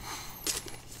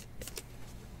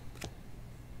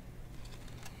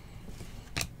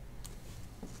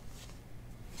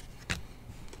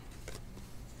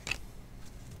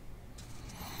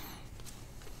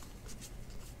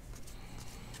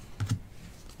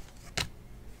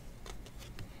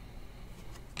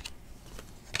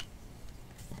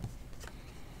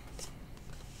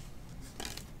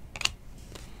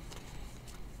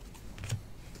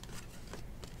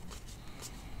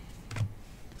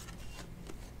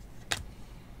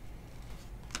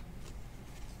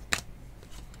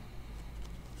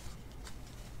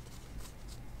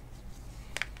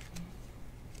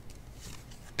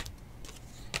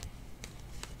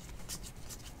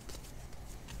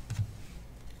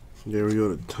 There we go.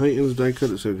 The Titans die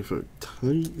cut at 75.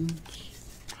 Titans.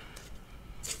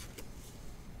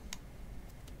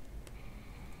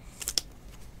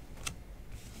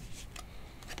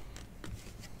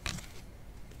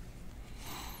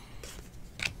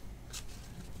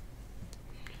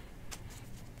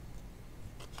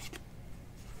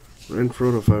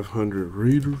 Renfro to 500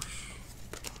 Raiders.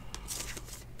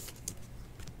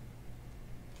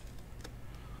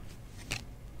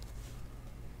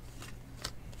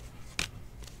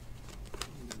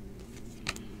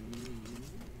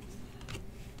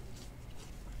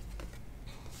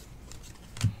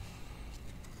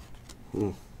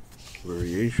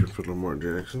 Variation for Lamar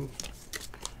Jackson.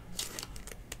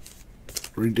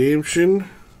 Redemption.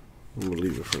 I'm going to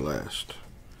leave it for last.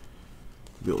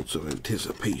 Build some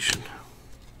anticipation.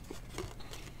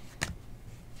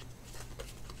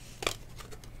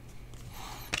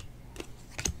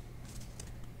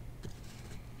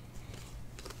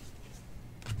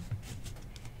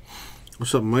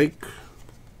 What's up, Mike?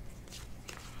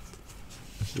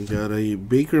 We got a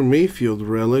Baker Mayfield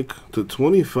relic to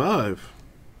 25.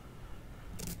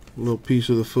 A little piece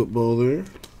of the football there.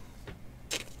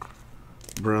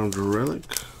 Browns relic.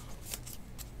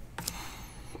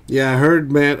 Yeah, I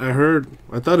heard, Matt. I heard.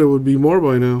 I thought it would be more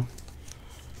by now.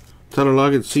 Tyler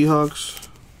Lockett, Seahawks.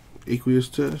 Aqueous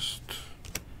test.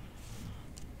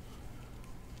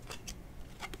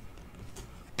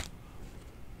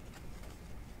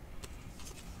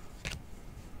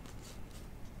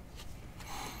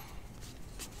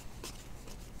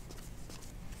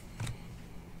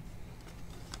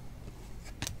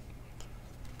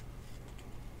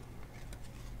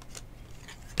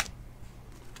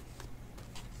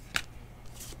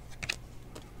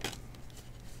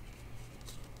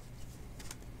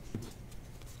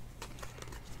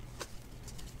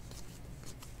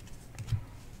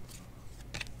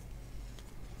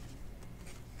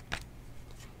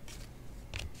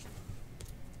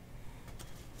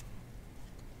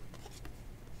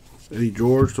 Eddie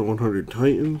George to 100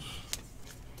 Titans.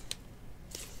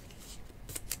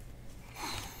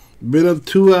 Been up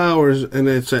 2 hours and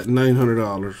it's at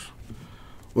 $900.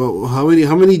 Well,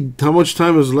 how much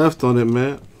time is left on it,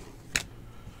 Matt?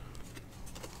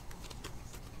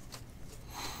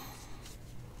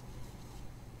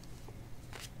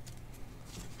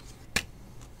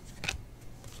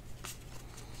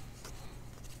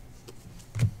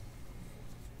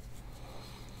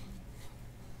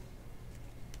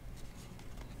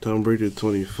 Tom Brady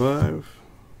 25.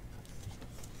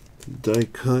 Die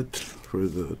cut for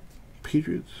the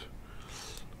Patriots.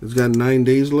 It's got 9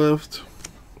 days left.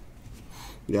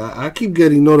 Yeah, I keep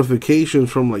getting notifications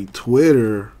from like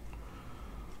Twitter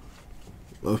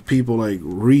of people like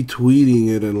retweeting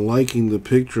it and liking the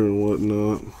picture and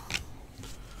whatnot.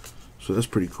 So that's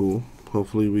pretty cool.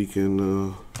 Hopefully we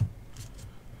can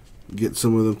get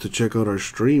some of them to check out our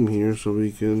stream here so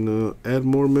we can add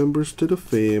more members to the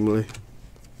family.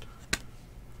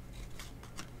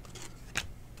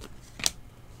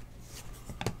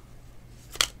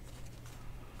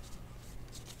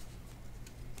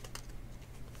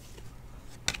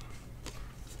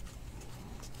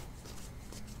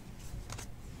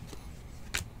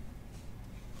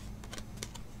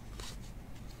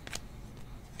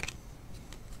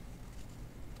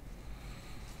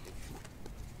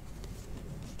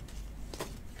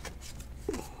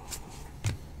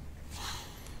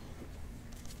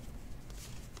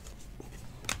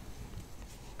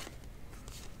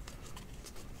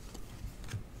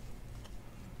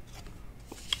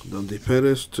 Dante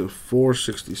Pettis to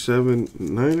 467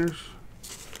 Niners.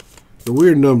 The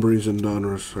weird numberings in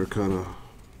Donruss are kind of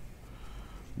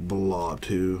blah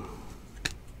too.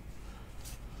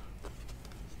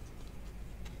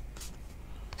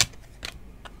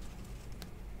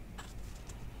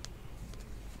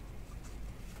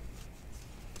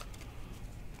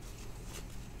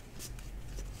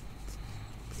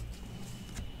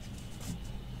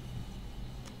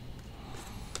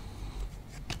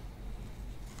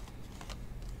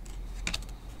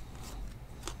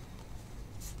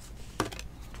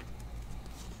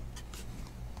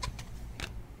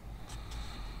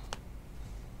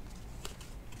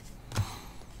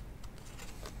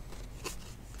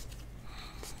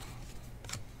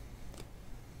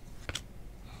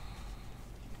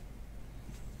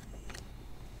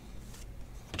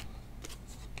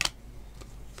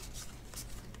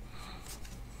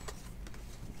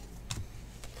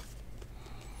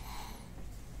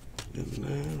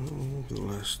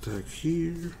 last stack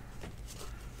here.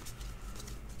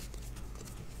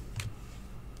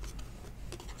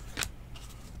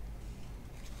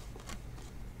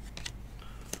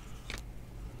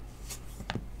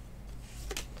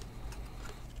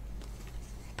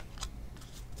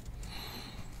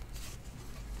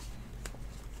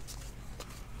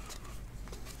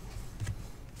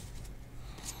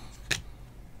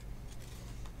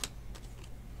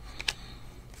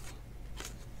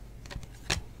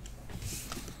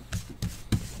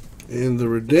 And the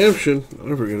redemption,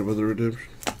 I forget about the redemption,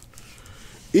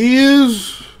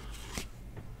 is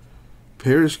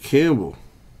Paris Campbell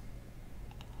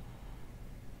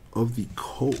of the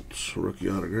Colts, rookie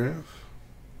autograph.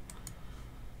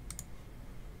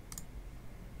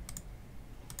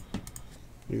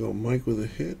 You go Mike with a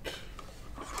hit.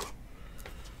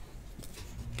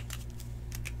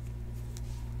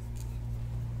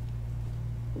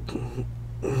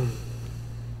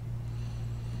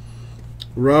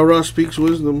 Rah speaks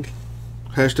wisdom.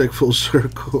 Hashtag full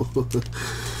circle.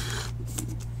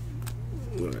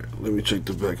 Alright, let me check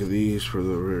the back of these for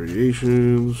the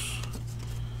variations.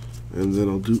 And then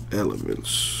I'll do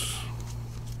elements.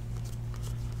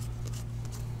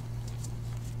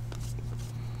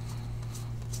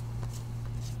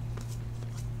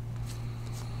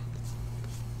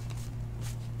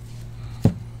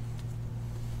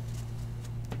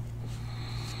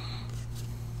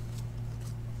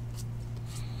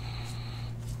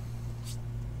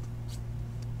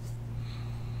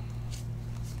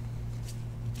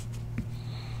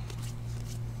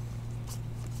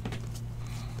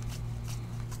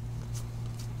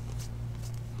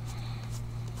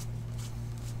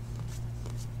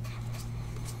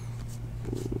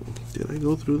 Did I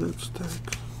go through that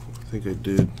stack? I think I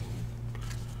did.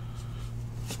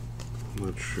 I'm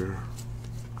not sure.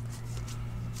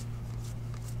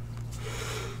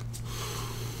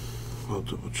 I'll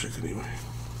double check anyway.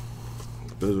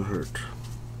 Doesn't hurt.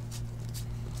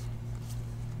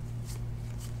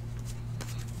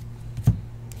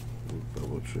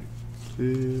 Double check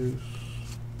this.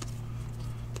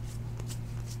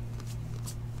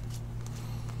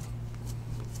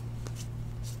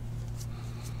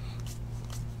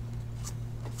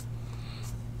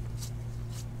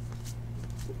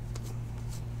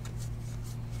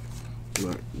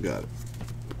 Alright, got it.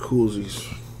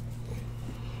 Coolsies.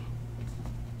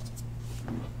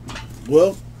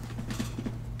 Well,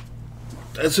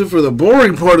 that's it for the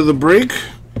boring part of the break.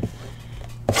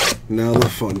 Now the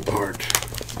fun part.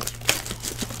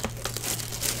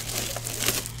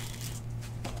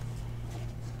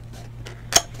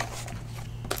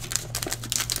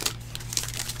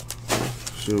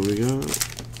 So we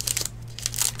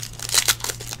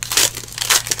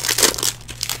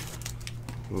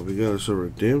got us a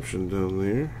redemption down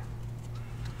there.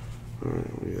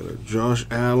 Alright, we got a Josh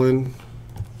Allen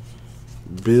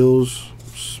Bills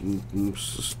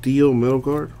steel metal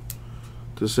card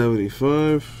to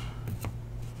 75.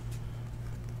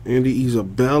 Andy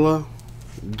Isabella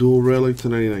dual relic to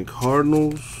 99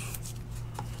 Cardinals.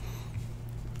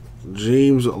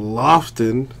 James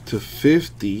Lofton to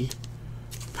 50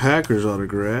 Packers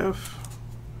autograph.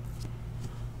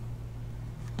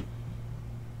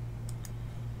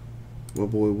 My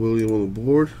boy William on the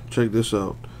board. Check this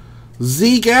out.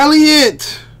 Zeke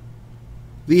Elliott,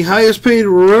 the highest paid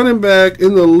running back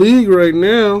in the league right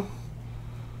now.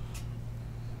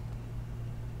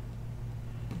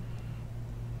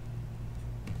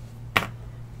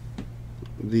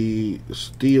 The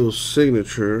steel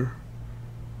signature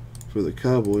for the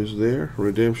Cowboys there.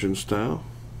 Redemption style.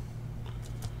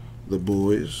 The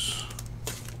boys.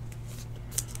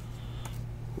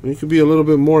 You could be a little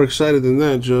bit more excited than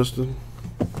that, Justin.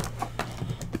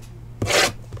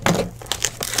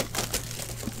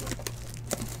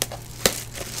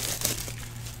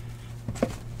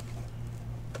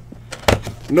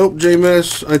 Nope,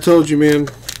 J-Mess. I told you, man.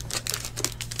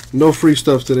 No free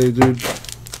stuff today, dude.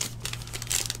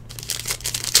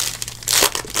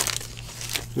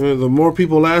 The more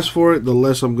people ask for it, the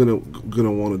less I'm gonna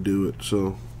want to do it.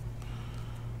 So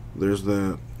there's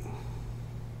that.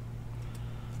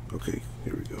 Okay,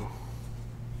 here we go.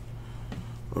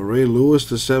 A Ray Lewis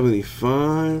to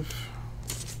 75.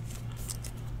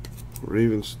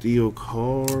 Raven steel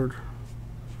card.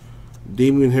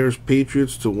 Damian Harris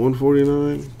Patriots to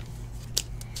 149.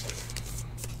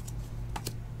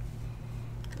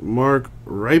 Mark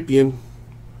Rypien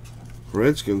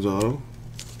Redskins auto.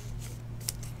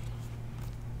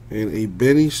 And a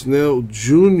Benny Snell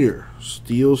Jr.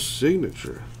 steel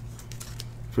signature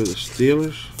for the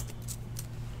Steelers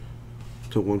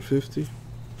to 150.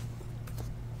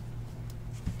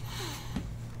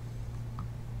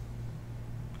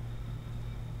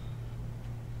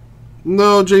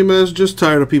 No, J-Maz, just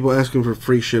tired of people asking for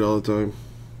free shit all the time.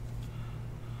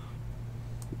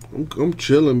 I'm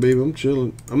chilling, baby. I'm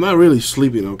chilling. I'm not really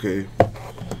sleeping okay.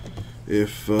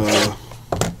 If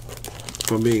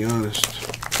I'm being honest.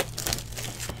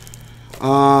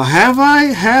 Have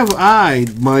I,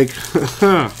 Mike?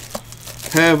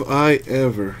 Have I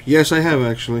ever? Yes, I have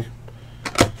actually.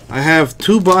 I have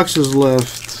 2 boxes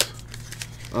left.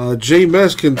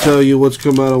 J-Mez can tell you what's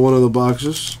come out of one of the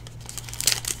boxes.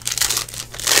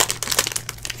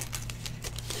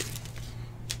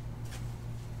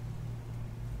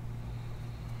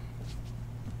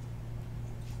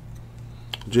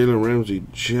 Jalen Ramsey,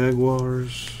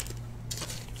 Jaguars.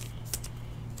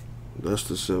 That's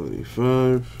the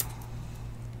 75.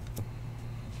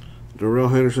 Darrell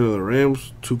Henderson of the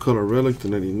Rams, 2-color relic to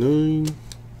 99.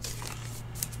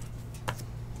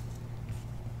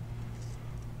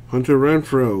 Hunter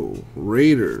Renfrow,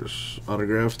 Raiders,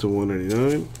 autograph to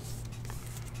 199.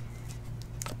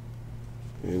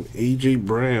 And A.J.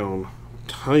 Brown,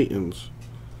 Titans,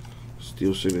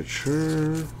 steel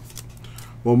signature.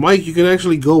 Well, Mike, you can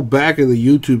actually go back in the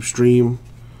YouTube stream.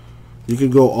 You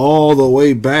can go all the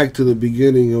way back to the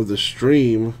beginning of the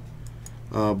stream.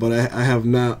 But I have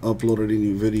not uploaded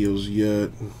any videos yet.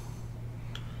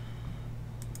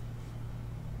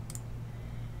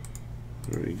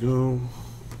 There we go.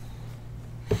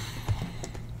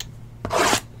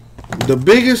 The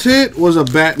biggest hit was a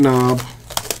bat knob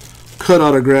cut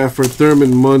autograph for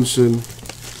Thurman Munson.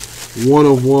 1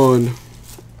 of 1.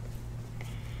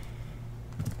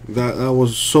 That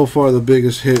was so far the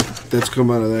biggest hit that's come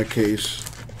out of that case.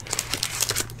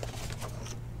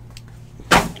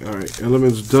 Alright,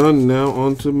 Elements done. Now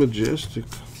on to Majestic.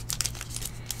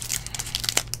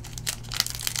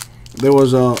 There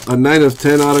was a 9 of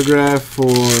 10 autograph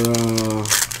for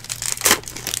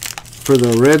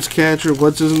the Reds catcher.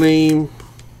 What's his name?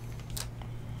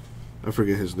 I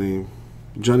forget his name.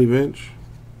 Johnny Bench.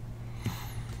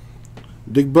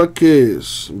 Dick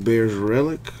Butkus, Bears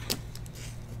relic.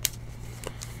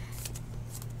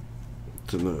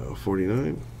 To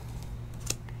 49.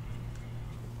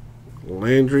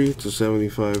 Landry to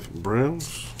 75.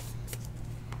 Browns.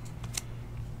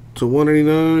 To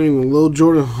 189. Lil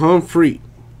Jordan Humphrey,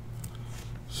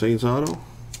 Saints auto.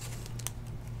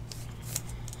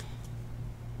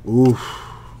 Oof.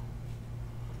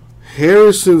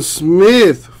 Harrison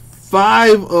Smith,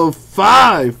 5 of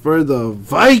 5 for the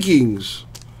Vikings.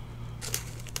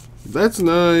 That's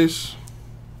nice.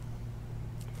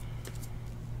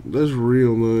 That's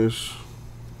real nice.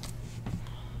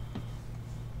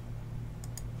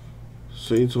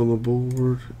 Saints on the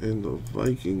board and the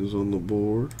Vikings on the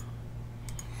board.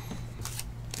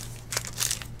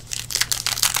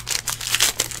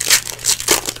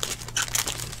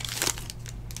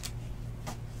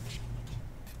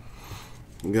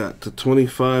 Got to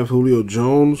 25 Julio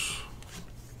Jones.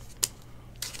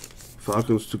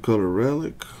 Falcons 2-color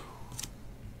relic.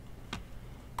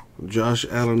 Josh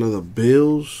Allen of the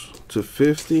Bills to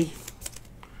 50.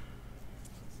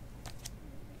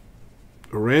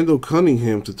 Randall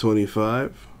Cunningham to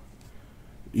 25.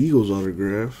 Eagles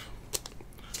autograph.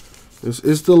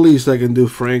 It's the least I can do,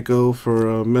 Franco,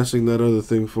 for messing that other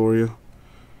thing for you.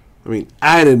 I mean,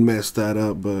 I didn't mess that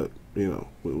up, but you know,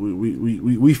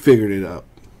 we figured it out.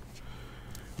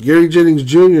 Gary Jennings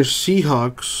Jr.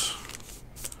 Seahawks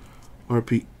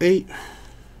RP8.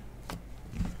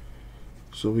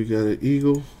 So we got an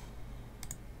Eagle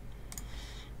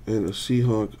and a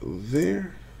Seahawk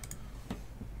there.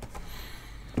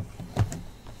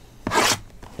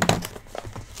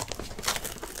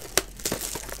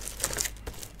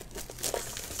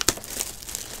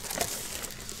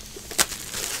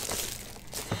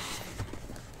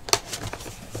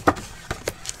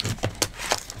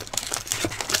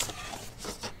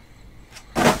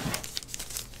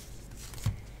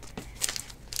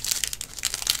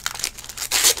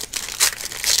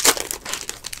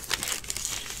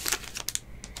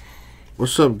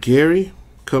 What's up, Gary?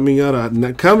 Coming out of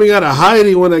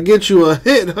hiding when I get you a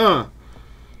hit, huh?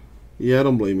 Yeah, I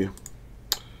don't blame you.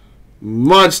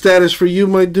 Mod status for you,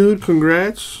 my dude.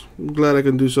 Congrats. I'm glad I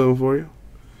can do something for you.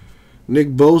 Nick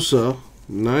Bosa,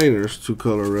 Niners,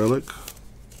 2-color relic.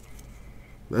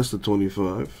 That's the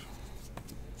 25.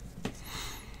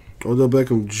 Odell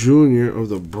Beckham Jr. of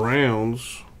the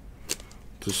Browns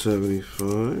to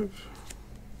 75.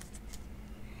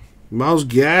 Myles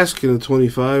Gaskin of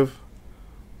 25.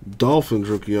 Dolphins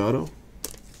rookie auto.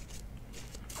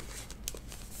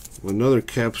 Another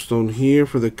capstone here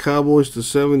for the Cowboys to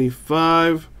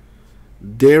 75.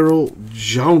 Daryl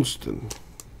Johnston.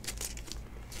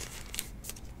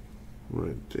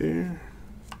 Right there.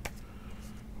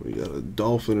 We got a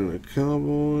Dolphin and a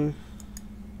Cowboy.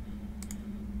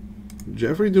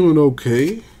 Jeffrey doing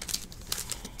okay.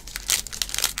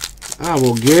 Ah,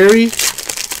 well, Gary,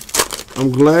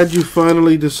 I'm glad you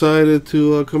finally decided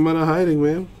to come out of hiding,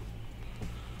 man.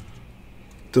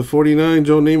 To 49,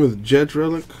 Joe Namath, Jets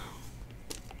relic.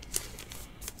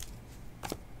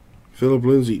 Philip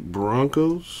Lindsay,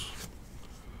 Broncos.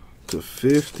 To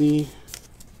 50.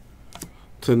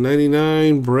 To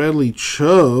 99, Bradley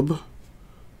Chubb,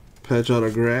 patch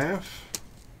autograph.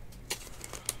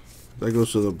 That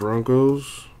goes to the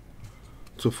Broncos.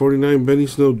 To 49, Benny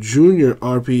Snell Jr.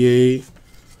 RPA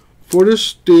for the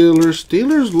Steelers.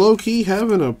 Steelers low-key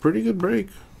having a pretty good break.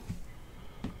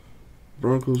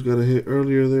 Broncos got a hit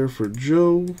earlier there for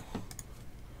Joe.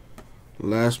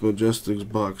 Last Majestics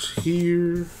box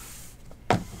here.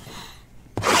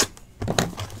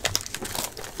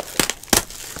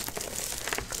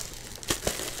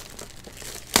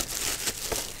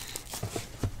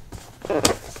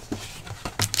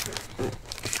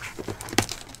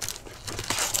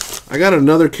 I got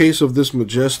another case of this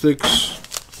Majestics. I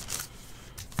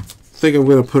think I'm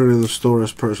going to put it in the store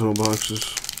as personal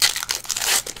boxes.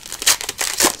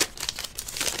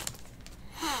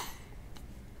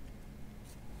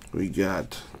 We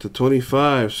got to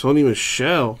 25, Sony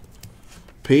Michel,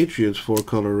 Patriots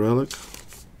 4-color relic.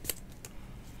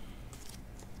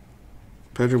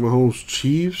 Patrick Mahomes,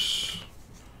 Chiefs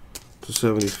to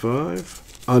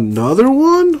 75. Another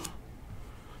one?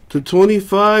 To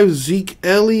 25, Zeke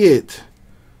Elliott,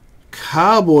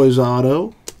 Cowboys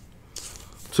auto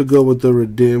to go with the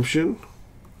redemption.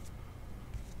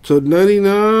 To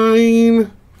 99,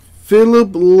 Philip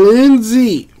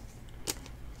Lindsay,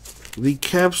 the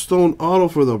capstone auto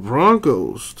for the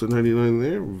Broncos to 99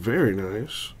 there. Very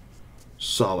nice.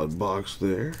 Solid box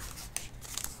there.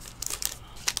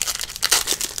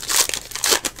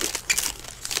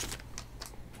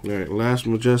 All right, last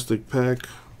Majestic pack.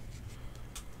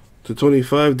 To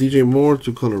 25, DJ Moore,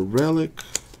 2-color relic.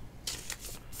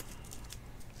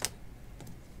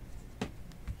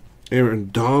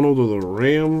 Aaron Donald of the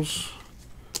Rams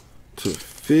to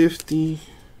 50.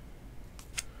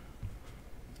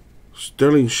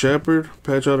 Sterling Shepard,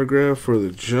 patch autograph for the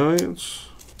Giants.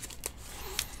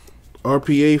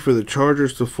 RPA for the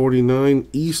Chargers to 49.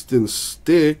 Easton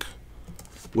Stick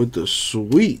with the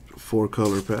sweet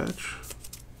 4-color patch.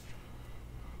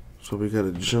 So we got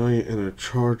a Giant and a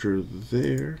Charger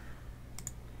there.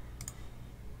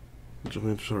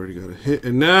 Giants already got a hit.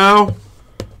 And now,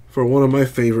 for one of my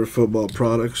favorite football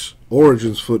products,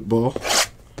 Origins Football.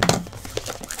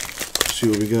 Let's see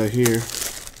what we got here.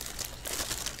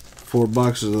 4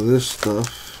 boxes of this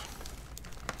stuff.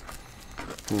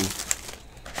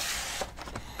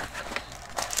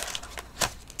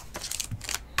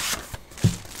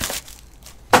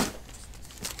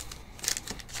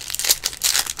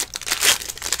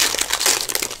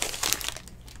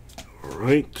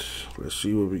 Alright, let's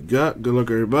see what we got. Good luck,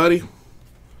 everybody.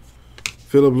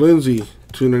 Philip Lindsay,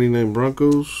 299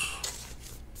 Broncos.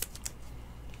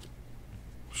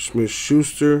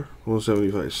 Smith-Schuster,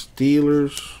 175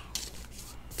 Steelers.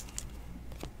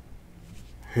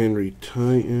 Henry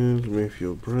Titans,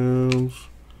 Mayfield Browns.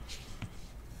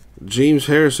 James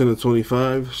Harrison at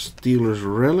 25, Steelers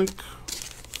relic.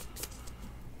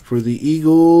 For the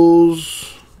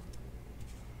Eagles,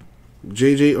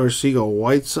 J.J.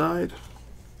 Arcega-Whiteside,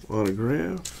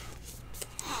 autograph.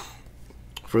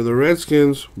 For the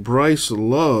Redskins, Bryce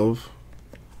Love,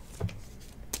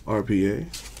 RPA.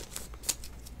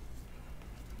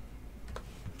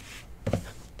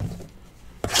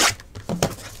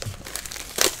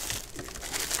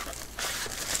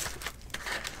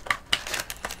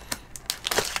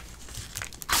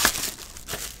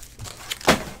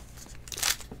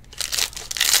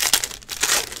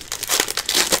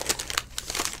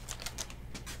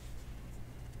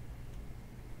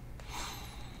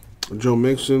 Joe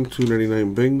Mixon,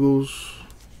 299 Bengals.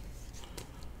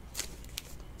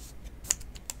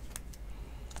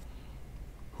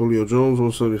 Julio Jones,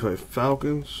 175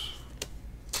 Falcons.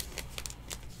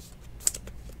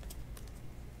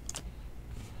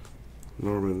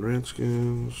 Norman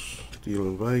Redskins.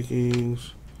 Steelers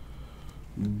Vikings.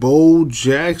 Bo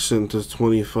Jackson to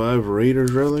 25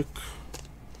 Raiders relic.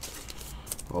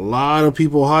 A lot of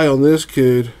people high on this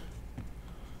kid.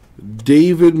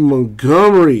 David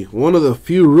Montgomery, one of the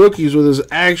few rookies with his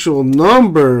actual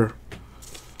number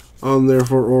on there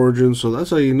for Origin, so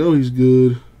that's how you know he's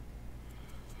good.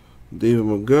 David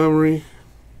Montgomery.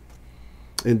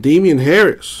 And Damian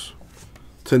Harris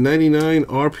to 99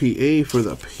 RPA for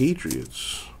the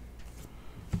Patriots.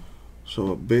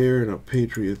 So a Bear and a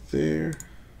Patriot there.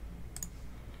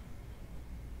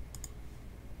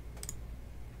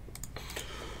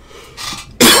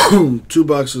 2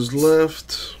 boxes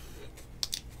left.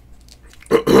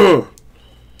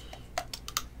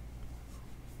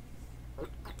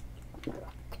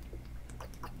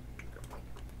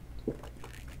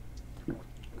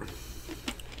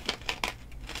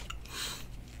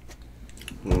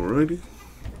 Alrighty.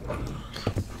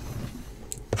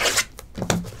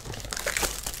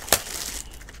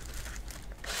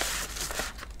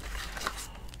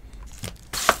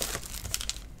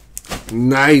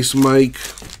 Nice, Mike.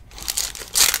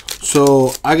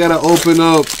 So I gotta open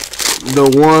up the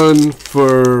one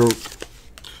for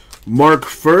Mark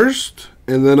first,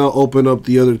 and then I'll open up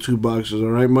the other 2 boxes. All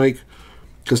right, Mike?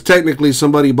 Because technically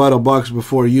somebody bought a box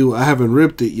before you. I haven't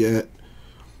ripped it yet.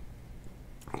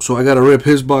 So I gotta rip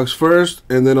his box first,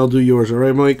 and then I'll do yours. All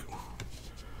right, Mike?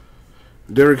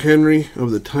 Derrick Henry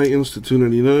of the Titans to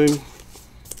 299.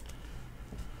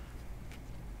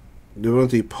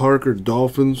 Devontae Parker,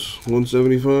 Dolphins,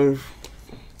 175.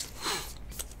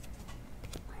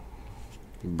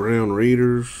 Brown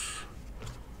Raiders,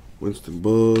 Winston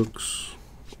Bucks.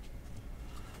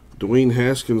 Dwayne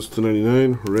Haskins,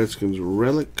 299. Redskins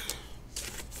relic.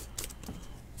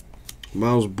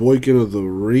 Miles Boykin of the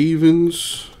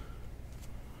Ravens,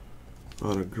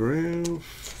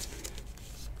 autograph.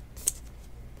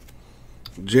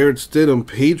 Jarrett Stidham,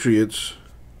 Patriots,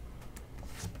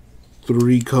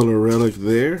 3-color relic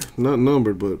there. Not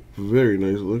numbered, but very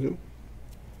nice looking.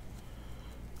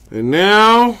 And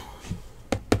now,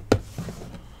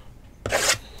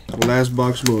 last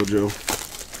box mojo.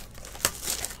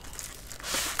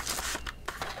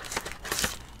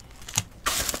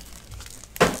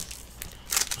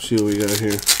 See what we got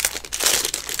here.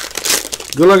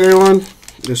 Good luck, everyone,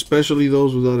 especially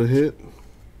those without a hit.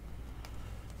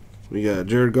 We got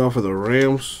Jared Goff of the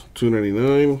Rams,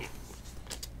 299.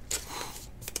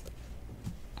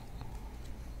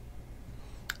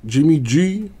 Jimmy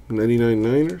G, 99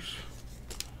 Niners.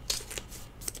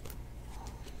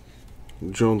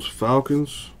 Jones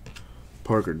Falcons.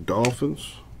 Parker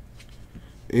Dolphins.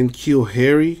 N'Keal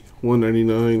Harry,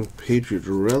 199 Patriots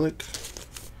relic.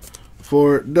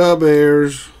 For the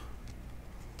Bears,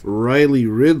 Riley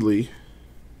Ridley.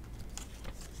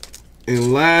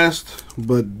 And last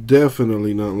but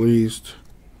definitely not least,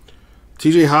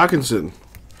 TJ Hawkinson,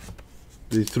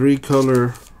 the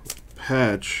 3-color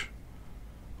patch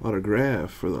autograph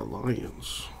for the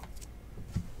Lions.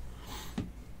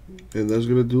 And that's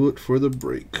going to do it for the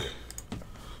break.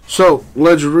 So,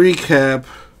 let's recap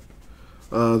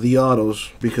the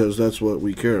autos, because that's what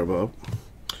we care about.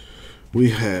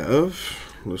 We have,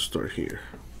 let's start here.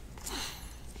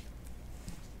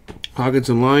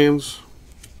 Hawkinson Lions,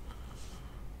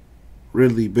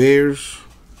 Ridley Bears,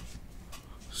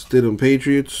 Stidham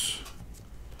Patriots,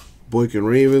 Boykin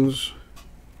Ravens,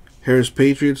 Harris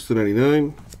Patriots to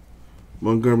 99,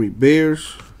 Montgomery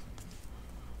Bears,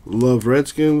 Love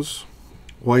Redskins,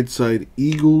 Whiteside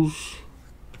Eagles,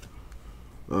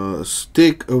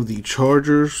 Stick of the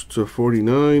Chargers to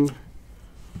 49,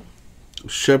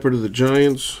 Shepherd of the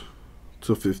Giants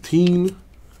to 15,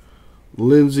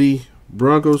 Lindsey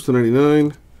Broncos to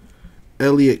 99,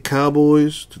 Elliott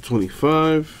Cowboys to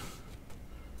 25,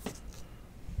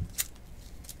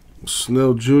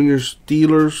 Snell Jr.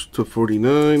 Steelers to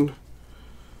 49,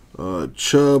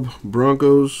 Chubb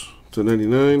Broncos to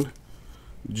 99,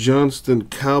 Johnston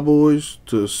Cowboys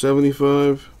to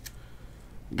 75,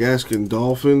 Gaskin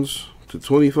Dolphins to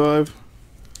 25,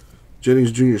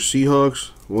 Jennings Jr. Seahawks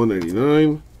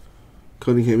 199,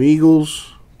 Cunningham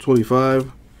Eagles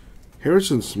 25,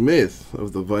 Harrison Smith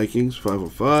of the Vikings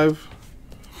 505,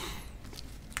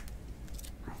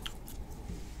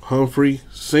 Humphrey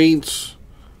Saints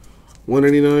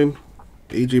 199,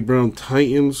 AJ Brown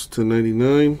Titans to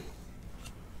 99,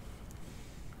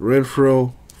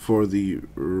 Renfro for the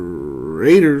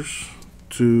Raiders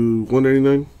to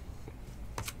 199,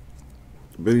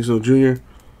 Benny Snell Jr.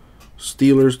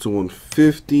 Steelers to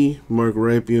 150, Mark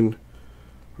Rypien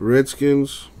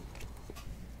Redskins,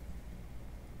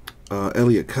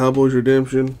 Elliott Cowboys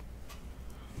redemption,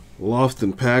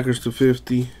 Lofton Packers to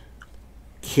 50,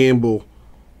 Campbell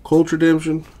Colts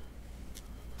redemption,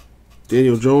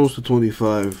 Daniel Jones to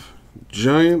 25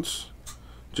 Giants,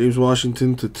 James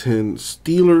Washington to 10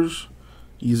 Steelers,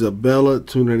 Isabella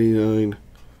 299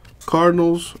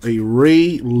 Cardinals, a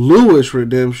Ray Lewis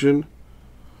redemption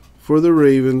for the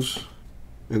Ravens,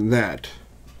 and that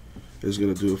is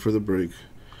going to do it for the break.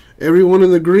 Everyone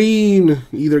in the green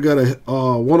either got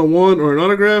a one-on-one or an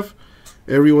autograph.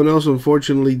 Everyone else,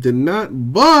 unfortunately, did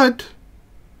not, but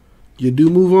you do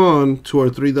move on to our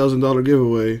 $3,000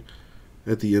 giveaway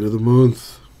at the end of the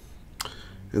month.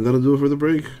 And that'll do it for the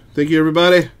break. Thank you,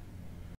 everybody.